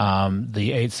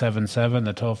 the 877,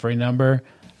 the toll-free number.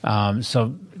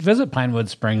 So visit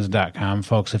pinewoodsprings.com,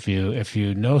 folks. If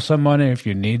you know someone, if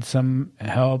you need some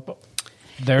help,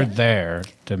 they're there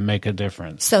to make a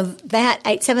difference. So that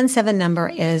 877 number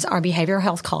is our behavioral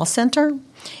health call center.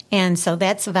 And so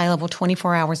that's available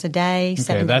 24 hours a day,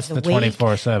 7 that's days a the week.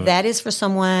 24/7. That is for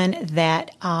someone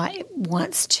that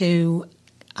wants to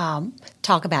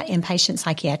talk about inpatient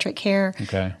psychiatric care.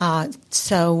 Okay.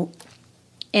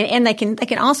 And they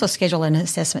can also schedule an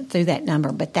assessment through that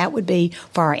number, but that would be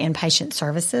for our inpatient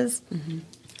services.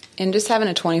 And just having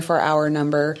a 24-hour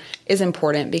number is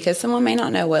important because someone may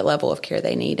not know what level of care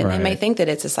they need, and they may think that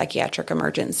it's a psychiatric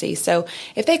emergency. So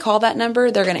if they call that number,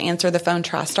 they're going to answer the phone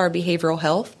TriStar Behavioral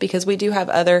Health, because we do have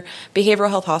other behavioral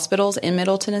health hospitals in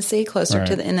Middle Tennessee, closer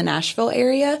to in the Nashville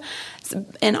area.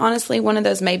 And honestly, one of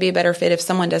those may be a better fit if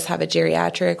someone does have a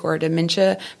geriatric or a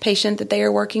dementia patient that they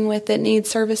are working with that needs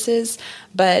services.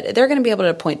 But they're going to be able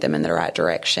to point them in the right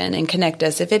direction and connect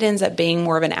us. If it ends up being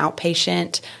more of an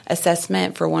outpatient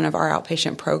assessment for one of our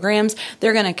outpatient programs,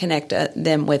 they're going to connect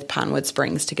them with Pinewood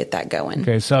Springs to get that going.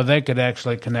 Okay, so they could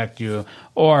actually connect you.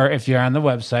 Or if you're on the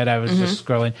website, I was just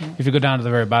scrolling. If you go down to the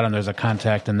very bottom, there's a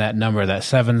contact, and that number, that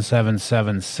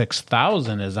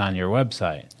 777-6000 is on your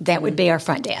website. That would be our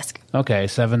front desk. Okay,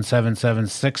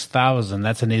 777-6000.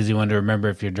 That's an easy one to remember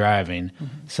if you're driving.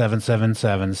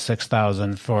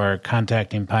 777-6000 for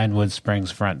contacting Pinewood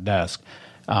Springs front desk.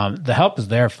 The help is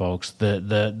there, folks.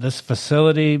 This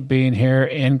facility being here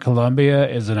in Columbia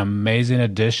is an amazing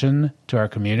addition to our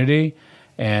community.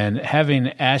 And having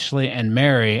Ashley and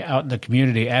Mary out in the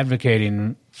community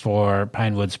advocating for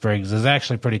Pinewood Springs is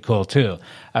actually pretty cool, too.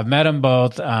 I've met them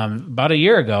both about a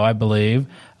year ago, I believe,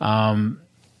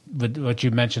 with what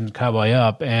you mentioned, Cowboy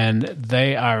Up, and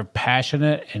they are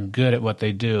passionate and good at what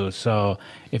they do. So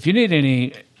if you need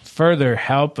any further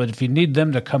help, but if you need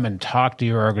them to come and talk to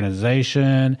your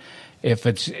organization, if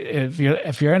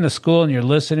you're in the school and you're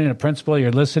listening, a principal,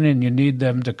 you're listening, and you need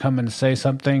them to come and say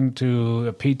something to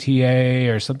a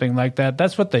PTA or something like that,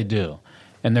 that's what they do.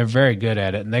 And they're very good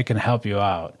at it, and they can help you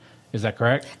out. Is that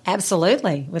correct?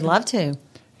 Absolutely. We'd love to.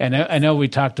 And I know we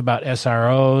talked about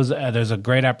SROs. There's a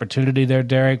great opportunity there,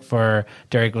 Derek.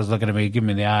 Derek was looking at me, giving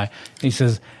me the eye. He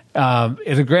says,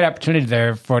 it's a great opportunity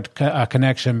there for a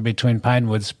connection between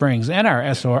Pinewood Springs and our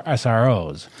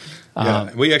SROs.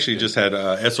 We actually just had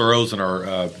SROs in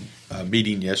our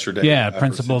meeting yesterday. Yeah,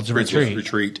 Principals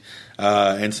Retreat.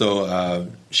 And so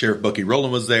Sheriff Bucky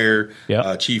Rowland was there,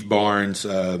 Chief Barnes,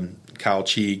 Kyle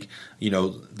Cheek.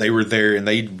 They were there, and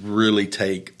they really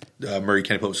take Maury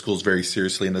County Public Schools very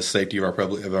seriously in the safety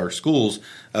of our schools,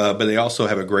 but they also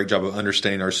have a great job of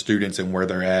understanding our students and where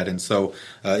they're at. And so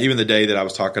even the day that I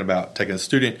was talking about taking a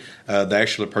student, the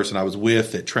actual person I was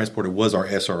with that transported was our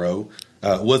SRO.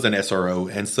 was an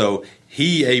SRO, and so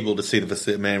he able to see the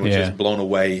facility, man, was just blown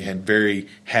away and very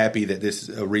happy that this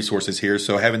resource is here.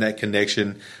 So having that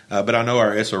connection, but I know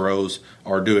our SROs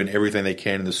are doing everything they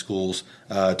can in the schools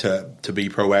to be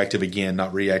proactive again,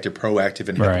 not reactive, proactive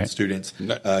in helping students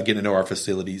getting to know our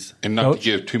facilities. And not to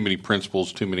give too many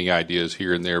principles, too many ideas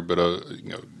here and there, but a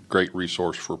great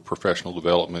resource for professional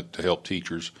development to help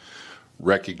teachers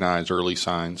recognize early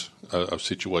signs of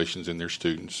situations in their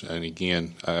students. And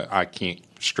again, I can't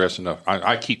stress enough.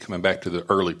 I keep coming back to the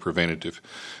early preventative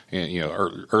and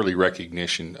early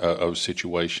recognition of a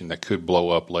situation that could blow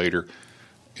up later.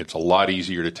 It's a lot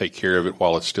easier to take care of it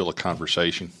while it's still a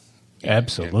conversation.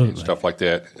 Absolutely, and stuff like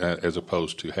that, as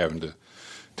opposed to having to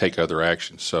take other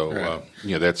actions. So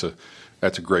that's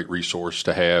a great resource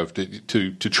to have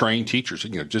to train teachers.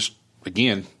 Just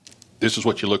again, this is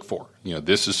what you look for.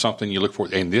 This is something you look for,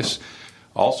 and this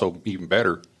also even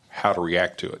better, how to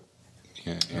react to it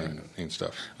and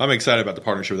stuff. I'm excited about the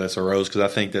partnership with SROs because I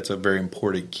think that's a very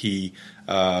important key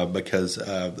because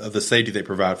of the safety they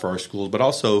provide for our schools, but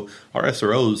also our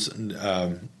SROs.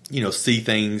 See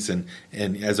things and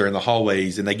as they're in the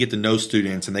hallways and they get to know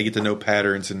students and they get to know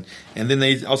patterns and then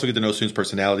they also get to know students'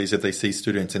 personalities if they see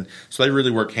students. And so they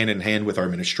really work hand in hand with our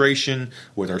administration,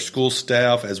 with our school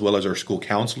staff, as well as our school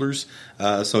counselors.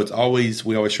 So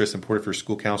we always stress important for a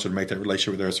school counselor to make that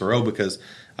relationship with their SRO because,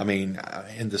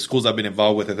 in the schools I've been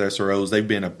involved with at the SROs, they've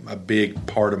been a big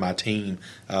part of my team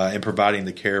in providing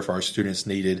the care for our students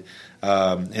needed.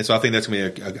 And so I think that's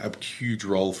going to be a huge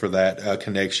role for that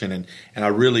connection. And I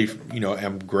really,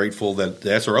 am grateful that the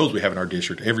SROs we have in our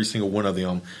district, every single one of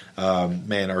them,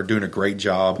 are doing a great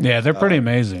job. Yeah, they're pretty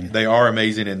amazing. They are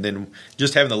amazing. And then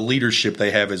just having the leadership they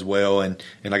have as well. And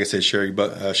like I said,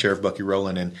 Sheriff Bucky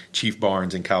Rowland and Chief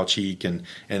Barnes and Kyle Cheek and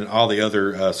all the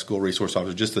other school resource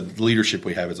officers, just the leadership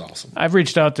we have is awesome. I've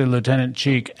reached out to Lieutenant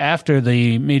Cheek after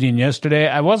the meeting yesterday.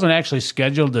 I wasn't actually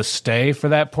scheduled to stay for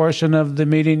that portion of the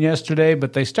meeting yesterday,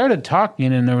 but they started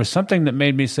talking, and there was something that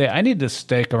made me say, I need to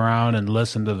stick around and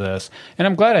listen to this. And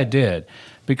I'm glad I did,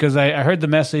 because I heard the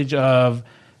message of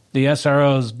the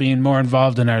SROs being more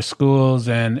involved in our schools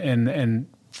and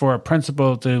for a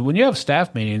principal to, when you have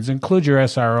staff meetings, include your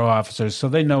SRO officers so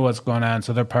they know what's going on,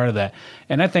 so they're part of that.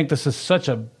 And I think this is such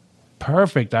a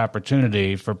perfect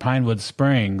opportunity for Pinewood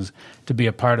Springs to be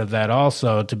a part of that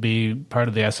also, to be part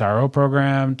of the SRO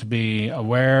program, to be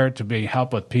aware, to be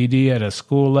help with PD at a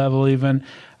school level even.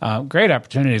 Great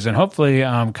opportunities. And hopefully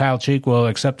Kyle Cheek will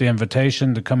accept the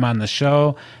invitation to come on the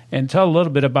show and tell a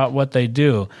little bit about what they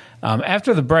do.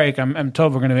 After the break, I'm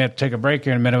told we're going to have to take a break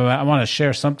here in a minute, but I want to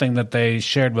share something that they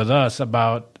shared with us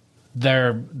about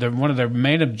one of their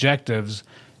main objectives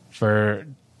for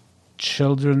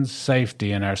children's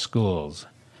safety in our schools.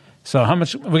 So how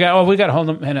much we got? Oh, we got a whole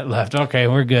minute left. Okay,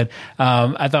 we're good.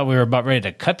 I thought we were about ready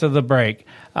to cut to the break.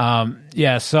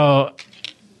 So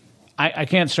I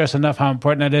can't stress enough how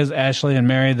important that is, Ashley and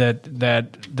Mary,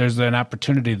 that there's an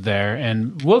opportunity there,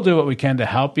 and we'll do what we can to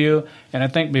help you. And I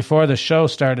think before the show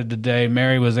started today,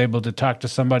 Mary was able to talk to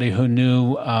somebody who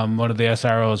knew one of the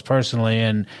SROs personally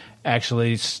and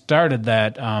actually started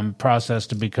that process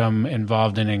to become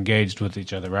involved and engaged with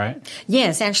each other, right?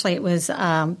 Yes, actually it was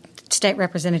State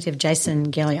Representative Jason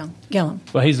Gilliam.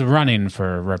 Well, he's running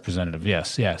for representative,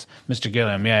 yes. Mr.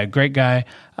 Gilliam, great guy.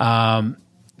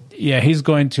 He's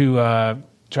going to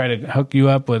try to hook you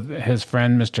up with his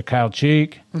friend, Mr. Kyle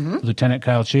Cheek, Lieutenant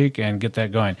Kyle Cheek, and get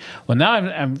that going. Well, now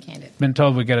I've been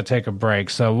told we got to take a break,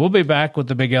 so we'll be back with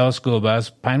the Big Yellow School Bus,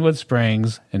 Pinewood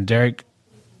Springs, and Derek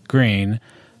Green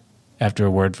after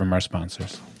a word from our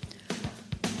sponsors.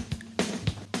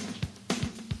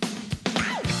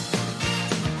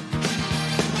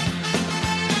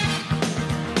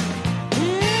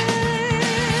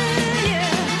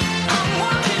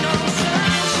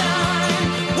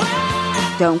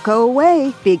 Don't go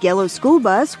away. Big Yellow School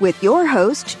Bus with your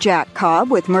host, Jack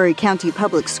Cobb with Murray County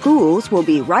Public Schools will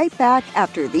be right back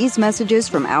after these messages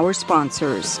from our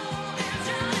sponsors.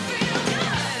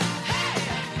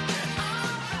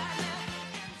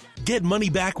 Get money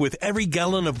back with every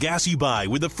gallon of gas you buy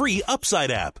with the free Upside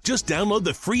app. Just download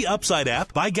the free Upside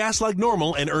app, buy gas like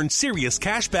normal, and earn serious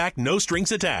cash back, no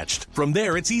strings attached. From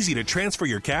there, it's easy to transfer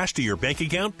your cash to your bank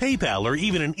account, PayPal, or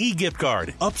even an e-gift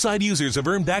card. Upside users have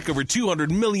earned back over $200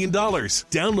 million.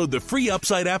 Download the free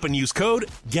Upside app and use code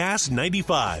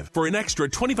GAS95 for an extra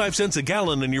 25 cents a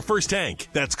gallon on your first tank.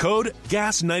 That's code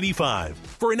GAS95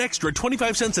 for an extra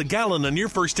 25 cents a gallon on your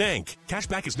first tank. Cash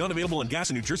back is not available on gas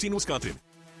in New Jersey and Wisconsin.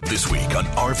 This week on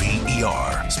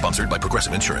RVER, sponsored by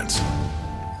Progressive Insurance.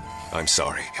 I'm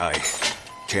sorry, I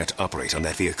can't operate on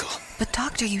that vehicle. But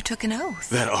doctor, you took an oath.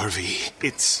 That RV,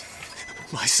 it's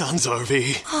My son's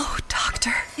RV. Oh,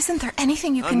 doctor, isn't there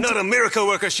anything you can I'm not a miracle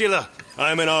worker, Sheila.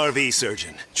 I'm an RV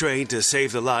surgeon, trained to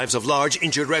save the lives of large,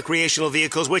 injured recreational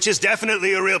vehicles, which is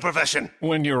definitely a real profession.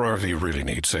 When your RV really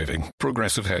needs saving,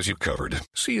 Progressive has you covered.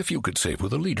 See if you could save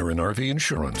with a leader in RV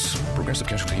insurance. Progressive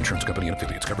Casualty Insurance Company and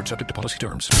affiliates, covered subject to policy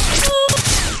terms.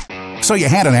 So you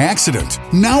had an accident.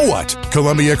 Now what?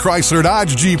 Columbia Chrysler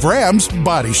Dodge Jeep Ram's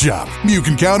Body Shop. You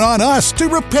can count on us to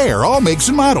repair all makes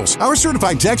and models. Our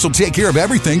certified techs will take care of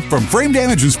everything from frame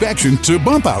damage inspection to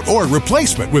bump out or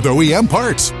replacement with OEM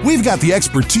parts. We've got the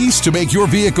expertise to make your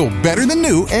vehicle better than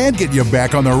new and get you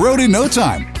back on the road in no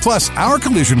time. Plus, our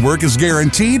collision work is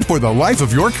guaranteed for the life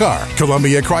of your car.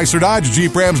 Columbia Chrysler Dodge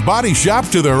Jeep Ram's Body Shop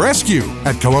to the rescue.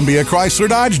 At Columbia Chrysler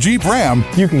Dodge Jeep Ram,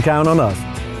 you can count on us.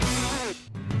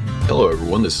 Hello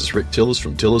everyone, this is Rick Tillis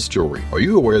from Tillis Jewelry. Are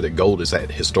you aware that gold is at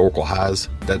historical highs?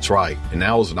 That's right, and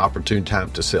now is an opportune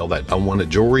time to sell that unwanted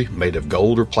jewelry made of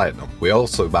gold or platinum. We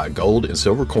also buy gold and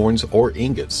silver coins or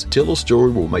ingots. Tillis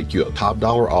Jewelry will make you a top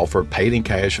dollar offer paid in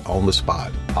cash on the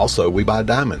spot. Also, we buy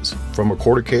diamonds from a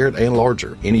quarter carat and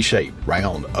larger, any shape,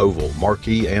 round, oval,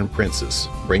 marquee, and princess.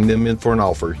 Bring them in for an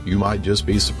offer, you might just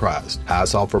be surprised.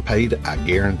 Highest offer paid, I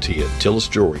guarantee it.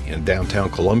 Tillis Jewelry in downtown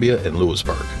Columbia and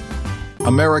Lewisburg.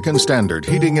 American Standard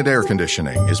Heating and Air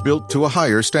Conditioning is built to a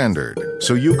higher standard,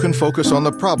 so you can focus on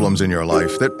the problems in your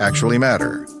life that actually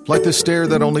matter, like the stair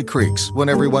that only creaks when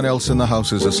everyone else in the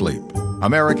house is asleep.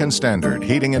 American Standard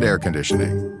Heating and Air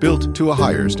Conditioning, built to a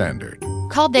higher standard.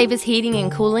 Call Davis Heating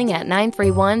and Cooling at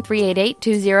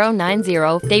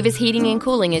 931-388-2090. Davis Heating and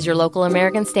Cooling is your local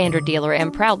American Standard dealer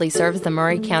and proudly serves the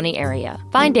Maury County area.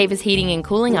 Find Davis Heating and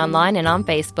Cooling online and on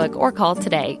Facebook or call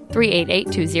today,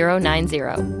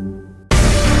 388-2090.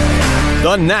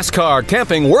 The NASCAR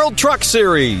Camping World Truck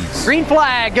Series. Green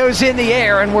flag goes in the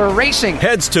air and we're racing.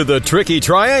 Heads to the Tricky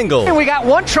Triangle. And we got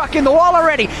one truck in the wall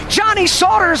already. Johnny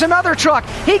Sauter's another truck.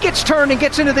 He gets turned and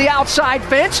gets into the outside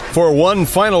fence. For one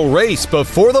final race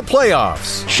before the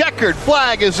playoffs. Checkered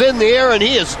flag is in the air and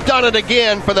he has done it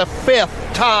again for the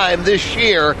 5th time this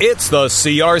year. It's the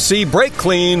CRC Brake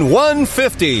Clean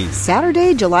 150.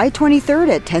 Saturday, July 23rd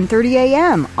at 10:30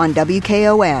 a.m. on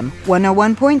WKOM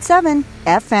 101.7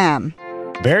 FM.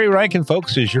 Barry Rankin,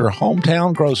 folks, is your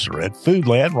hometown grocer at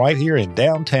Foodland right here in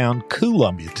downtown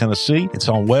Columbia, Tennessee. It's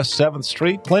on West 7th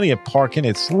Street. Plenty of parking.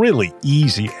 It's really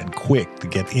easy and quick to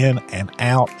get in and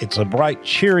out. It's a bright,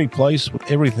 cheery place with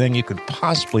everything you could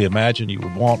possibly imagine you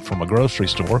would want from a grocery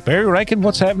store. Barry Rankin,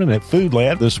 what's happening at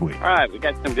Foodland this week? All right, we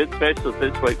got some good specials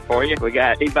this week for you. We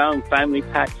got T-Bone Family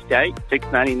Pack Steak,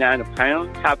 $6.99 a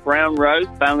pound. Top Round Roast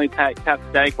Family Pack Top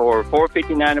Steak for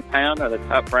 $4.59 a pound, or the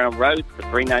Top Round Roast for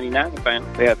 $3.99 a pound.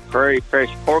 We have Prairie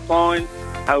Fresh Pork Loins,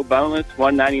 whole boneless,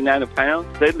 $1.99 a pound.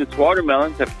 Seedless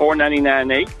watermelons at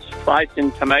 $4.99 each.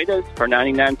 Slicing tomatoes for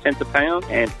 99 cents a pound.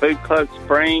 And Food Club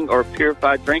Spring or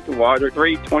Purified Drinking Water,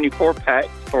 324 packs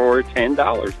for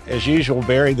 $10. As usual,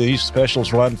 Barry, these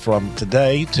specials run from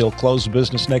today till close of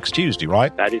business next Tuesday,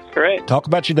 right? That is correct. Talk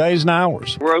about your days and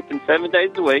hours. We're open 7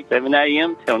 days a week, 7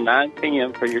 a.m. till 9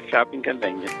 p.m. for your shopping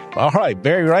convenience. All right,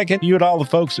 Barry Rankin, you and all the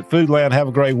folks at Foodland have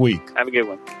a great week. Have a good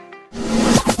one.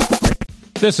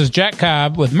 This is Jack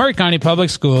Cobb with Maury County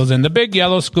Public Schools and the Big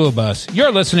Yellow School Bus.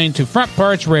 You're listening to Front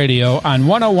Porch Radio on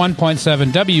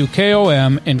 101.7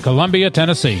 WKOM in Columbia,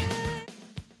 Tennessee.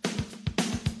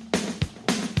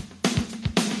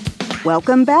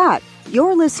 Welcome back.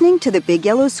 You're listening to the Big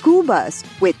Yellow School Bus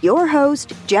with your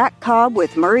host, Jack Cobb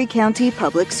with Maury County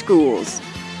Public Schools.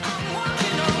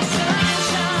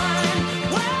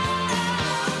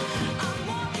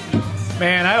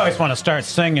 Man, I always want to start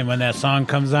singing when that song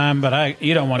comes on, but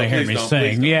you don't want to hear me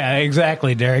sing. Yeah,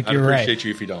 exactly, Derek. You're right. I'd appreciate you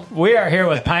if you don't. We are here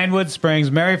with Pinewood Springs,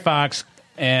 Mary Fox,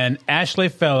 and Ashley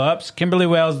Phillips. Kimberly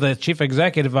Wells, the Chief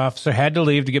Executive Officer, had to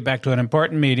leave to get back to an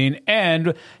important meeting,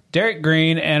 and Derek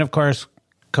Green, and, of course,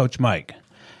 Coach Mike.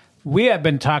 We have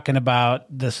been talking about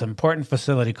this important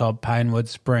facility called Pinewood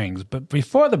Springs. But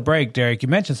before the break, Derek, you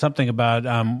mentioned something about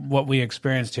what we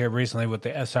experienced here recently with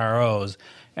the SROs.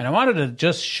 And I wanted to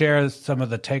just share some of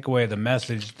the takeaway, the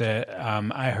message that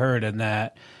I heard in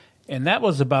that. And that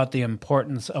was about the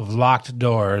importance of locked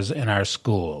doors in our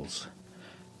schools.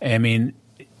 I mean,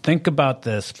 think about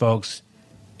this, folks.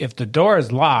 If the door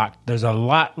is locked, there's a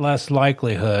lot less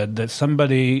likelihood that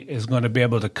somebody is going to be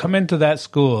able to come into that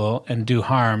school and do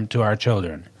harm to our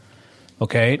children.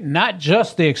 Okay? Not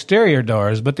just the exterior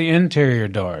doors, but the interior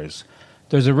doors.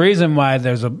 There's a reason why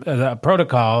there's a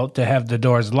protocol to have the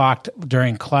doors locked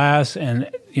during class, and,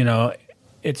 you know,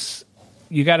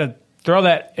 you got to throw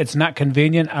that it's not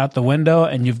convenient out the window,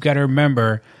 and you've got to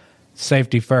remember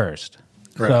safety first.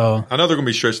 Right. So I know they're going to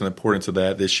be stressing the importance of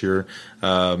that this year.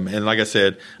 And like I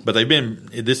said, but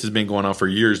this has been going on for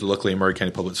years, luckily in Maury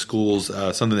County Public Schools,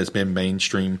 something that's been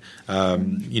mainstream.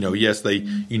 Yes,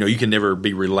 you can never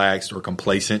be relaxed or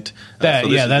complacent.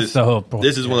 That's the whole point.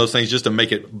 This is one of those things just to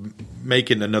make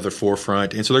it another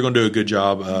forefront. And so they're going to do a good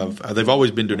job of, they've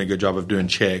always been doing a good job of doing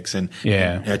checks and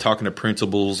talking to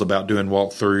principals about doing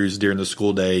walkthroughs during the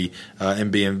school day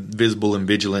and being visible and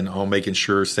vigilant on making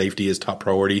sure safety is top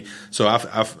priority. So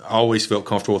I've always felt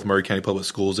comfortable with Maury County Public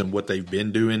Schools and what they've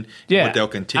been doing, and what they'll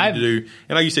continue to do.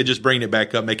 And like you said, just bringing it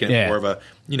back up, making it more of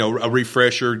a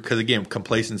refresher, because again,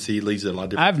 complacency leads to a lot of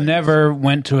different I've things. never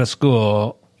went to a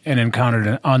school and encountered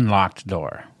an unlocked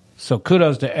door. So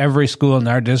kudos to every school in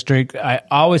our district. I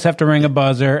always have to ring a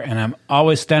buzzer, and I'm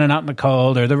always standing out in the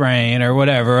cold or the rain or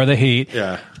whatever, or the heat,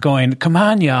 going, come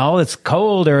on, y'all, it's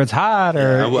cold or it's hot.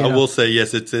 Or I will say,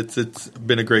 yes, it's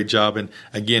been a great job. And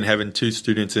again, having 2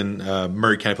 students in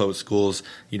Maury County Public Schools,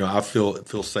 I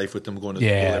feel safe with them going to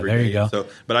school every day. There you go. So,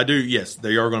 but I do, yes,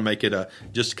 they are going to make it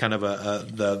just kind of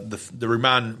the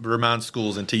remind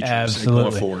schools and teachers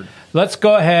going forward. Let's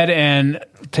go ahead and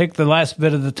take the last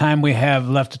bit of the time we have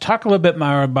left to talk a little bit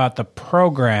more about the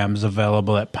programs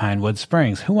available at Pinewood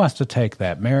Springs. Who wants to take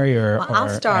that, Mary or I'll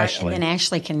start, Ashley? and then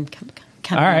Ashley can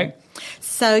come All right.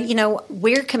 So,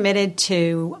 we're committed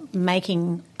to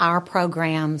making our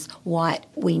programs what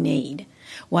we need,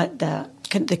 what the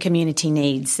community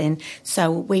needs. And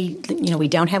so we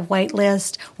don't have wait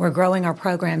lists. We're growing our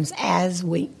programs as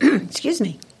we, excuse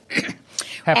me.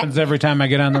 Happens every time I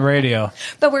get on the radio.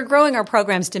 But we're growing our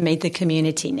programs to meet the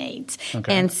community needs.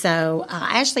 Okay. And so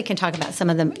Ashley can talk about some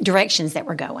of the directions that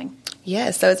we're going.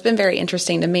 Yeah, so it's been very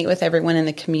interesting to meet with everyone in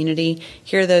the community,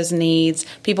 hear those needs,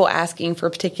 people asking for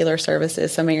particular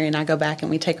services. So Mary and I go back and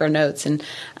we take our notes and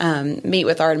meet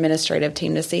with our administrative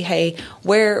team to see, hey,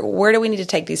 where do we need to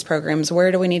take these programs?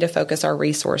 Where do we need to focus our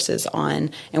resources on?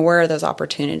 And where are those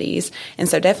opportunities? And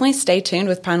so definitely stay tuned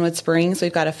with Pinewood Springs.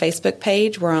 We've got a Facebook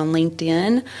page. We're on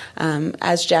LinkedIn.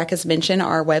 As Jack has mentioned,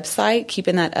 our website,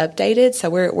 keeping that updated. So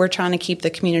we're trying to keep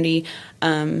the community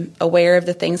aware of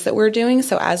the things that we're doing.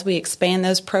 So as we expand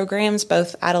those programs,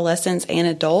 both adolescents and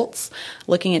adults,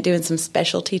 looking at doing some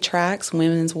specialty tracks,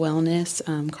 women's wellness,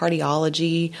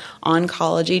 cardiology,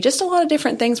 oncology, just a lot of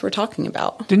different things we're talking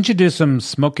about. Didn't you do some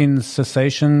smoking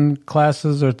cessation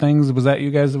classes or things? Was that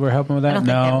you guys that were helping with that? I don't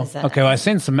think that was that. Okay, well, I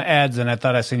seen some ads and I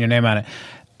thought I seen your name on it.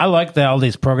 I like all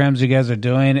these programs you guys are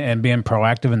doing and being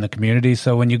proactive in the community.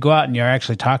 So when you go out and you're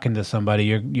actually talking to somebody,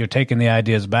 you're taking the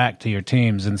ideas back to your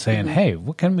teams and saying, hey,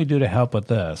 what can we do to help with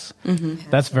this?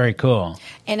 Mm-hmm. That's very cool.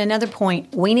 And another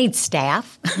point, we need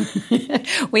staff.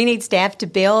 We need staff to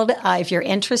build. If you're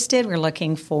interested, we're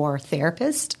looking for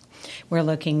therapists. We're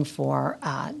looking for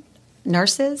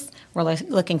nurses. We're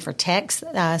looking for techs.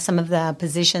 Some of the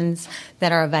positions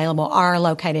that are available are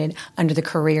located under the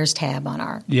careers tab on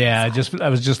our website. I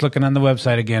was just looking on the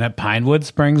website again at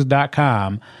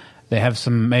pinewoodSprings.com. They have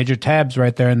some major tabs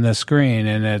right there in the screen,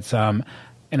 and it's and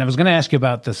I was going to ask you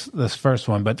about this first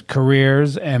one, but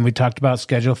careers, and we talked about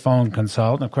schedule phone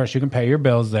consult. And of course, you can pay your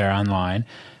bills there online.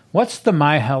 What's the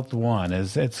My Health One?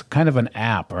 It's kind of an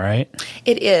app, right?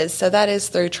 It is. So that is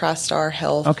through TriStar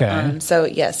Health. Okay. So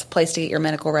yes, a place to get your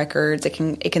medical records. It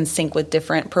can sync with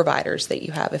different providers that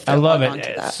you have. If I love it.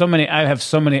 That. I have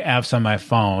so many apps on my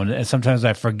phone, and sometimes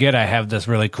I forget I have this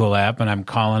really cool app, and I'm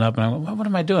calling up, and I'm like, what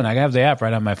am I doing? I have the app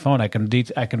right on my phone. I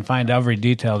can find every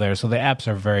detail there. So the apps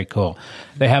are very cool.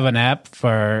 They have an app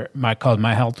called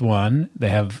My Health One. They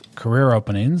have career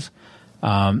openings.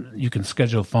 You can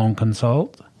schedule phone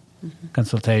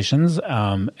consultations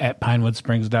at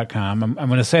pinewoodsprings.com. I'm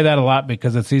going to say that a lot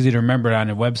because it's easy to remember on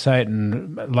your website,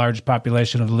 and a large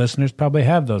population of the listeners probably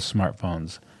have those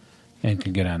smartphones and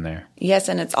can get on there. Yes,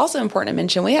 and it's also important to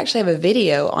mention we actually have a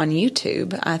video on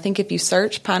YouTube. I think if you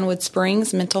search Pinewood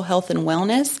Springs Mental Health and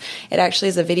Wellness, it actually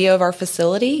is a video of our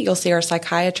facility. You'll see our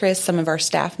psychiatrist, some of our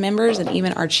staff members, and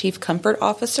even our Chief Comfort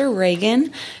Officer,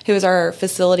 Reagan, who is our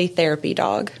facility therapy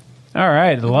dog. All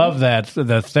right. Love that.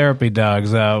 The therapy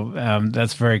dogs.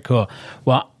 That's very cool.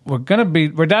 Well, we're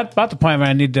about the point where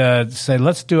I need to say,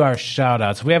 let's do our shout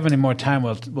outs. If we have any more time,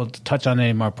 we'll touch on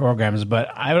any more programs, but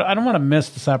I don't want to miss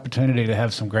this opportunity to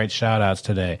have some great shout outs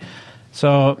today.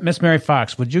 So, Miss Mary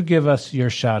Fox, would you give us your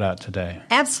shout out today?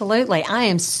 Absolutely. I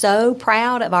am so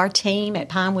proud of our team at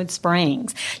Pinewood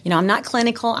Springs. I'm not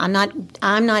clinical. I'm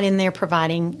not in there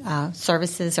providing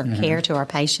services or care to our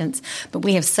patients, but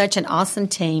we have such an awesome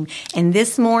team. And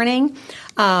this morning,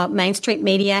 Main Street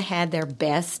Media had their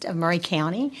Best of Maury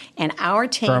County, and our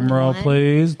team Drum roll,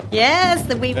 please. Yes,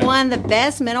 we won the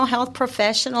Best Mental Health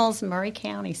Professionals in Maury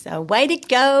County. So way to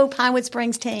go, Pinewood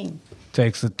Springs team.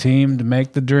 Takes a team to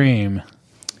make the dream.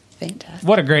 Fantastic.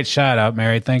 What a great shout out,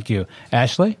 Mary. Thank you.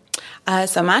 Ashley?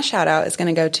 So my shout out is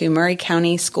going to go to Maury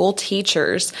County school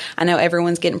teachers. I know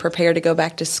everyone's getting prepared to go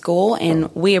back to school,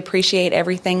 and we appreciate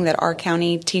everything that our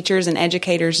county teachers and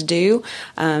educators do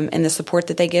and the support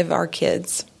that they give our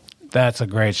kids. That's a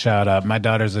great shout out. My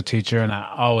daughter's a teacher, and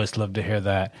I always love to hear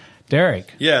that.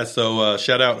 Derek. Yeah, so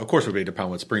shout out, of course, we're to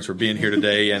Pinewood Springs for being here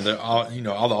today and all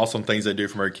the awesome things they do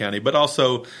for Maury County. But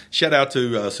also shout out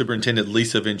to Superintendent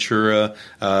Lisa Ventura.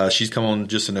 She's come on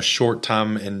just in a short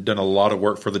time and done a lot of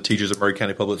work for the teachers at Maury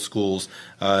County Public Schools.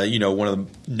 One of the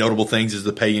notable things is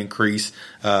the pay increase.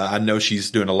 I know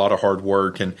she's doing a lot of hard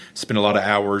work and spent a lot of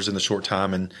hours in the short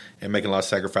time and making a lot of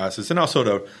sacrifices. And also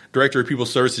the Director of People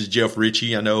Services, Jeff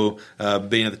Ritchie. I know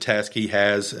being at the task he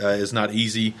has is not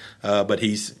easy, but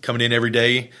he's coming in every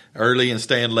day early and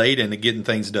staying late and getting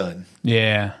things done.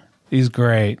 Yeah, he's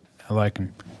great. I like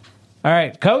him. All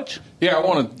right, Coach? Yeah, I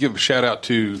want to give a shout out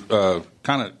to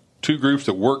kind of two groups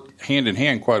that work hand in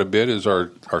hand quite a bit is our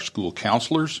school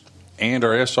counselors and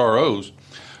our SROs.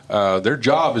 Their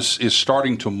job is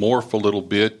starting to morph a little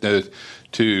bit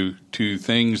to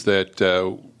things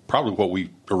that probably what we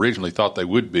originally thought they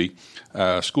would be.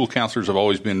 School counselors have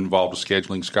always been involved with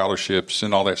scheduling scholarships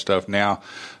and all that stuff. Now,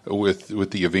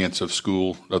 with the events of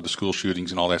the school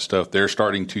shootings and all that stuff, they're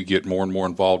starting to get more and more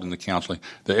involved in the counseling.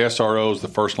 The SRO is the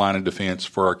first line of defense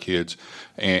for our kids,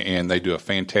 and they do a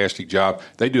fantastic job.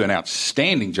 They do an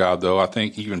outstanding job, though, I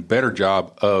think even better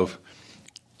job of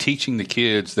teaching the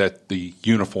kids that the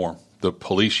uniform, the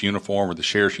police uniform or the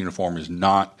sheriff's uniform is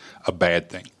not a bad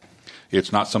thing.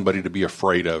 It's not somebody to be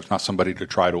afraid of. It's not somebody to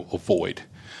try to avoid.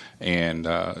 And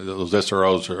those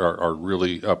SROs are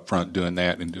really up front doing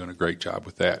that and doing a great job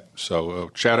with that.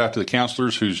 So shout out to the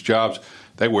counselors whose jobs,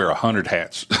 they wear 100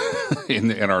 hats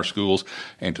in our schools,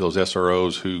 and to those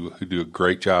SROs who do a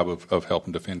great job of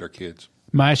helping defend our kids.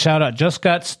 My shout-out just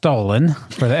got stolen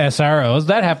for the SROs.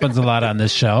 That happens a lot on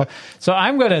this show. So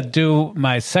I'm going to do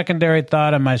my secondary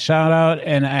thought and my shout-out,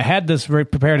 and I had this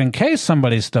prepared in case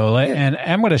somebody stole it, and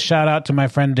I'm going to shout-out to my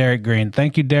friend Derek Green.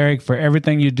 Thank you, Derek, for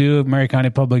everything you do at Maury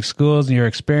County Public Schools and your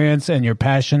experience and your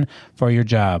passion for your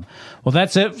job. Well,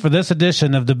 that's it for this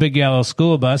edition of the Big Yellow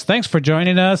School Bus. Thanks for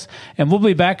joining us, and we'll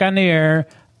be back on the air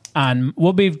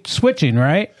we'll be switching,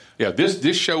 right? Yeah,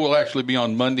 this show will actually be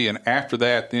on Monday, and after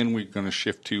that, then we're going to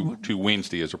shift to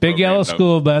Wednesday as a Big Yellow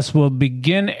School Bus will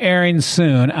begin airing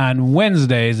soon on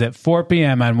Wednesdays at 4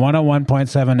 p.m. on 101.7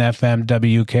 FM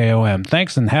WKOM.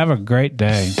 Thanks, and have a great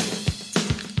day.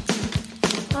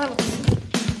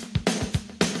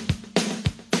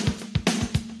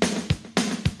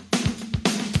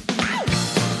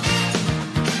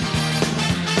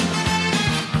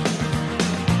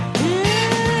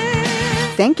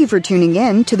 Thank you for tuning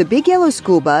in to the Big Yellow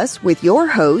School Bus with your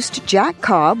host, Jack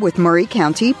Cobb with Maury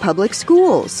County Public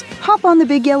Schools. Hop on the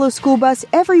Big Yellow School Bus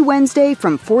every Wednesday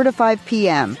from 4 to 5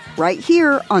 p.m. right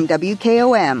here on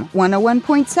WKOM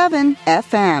 101.7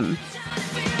 FM.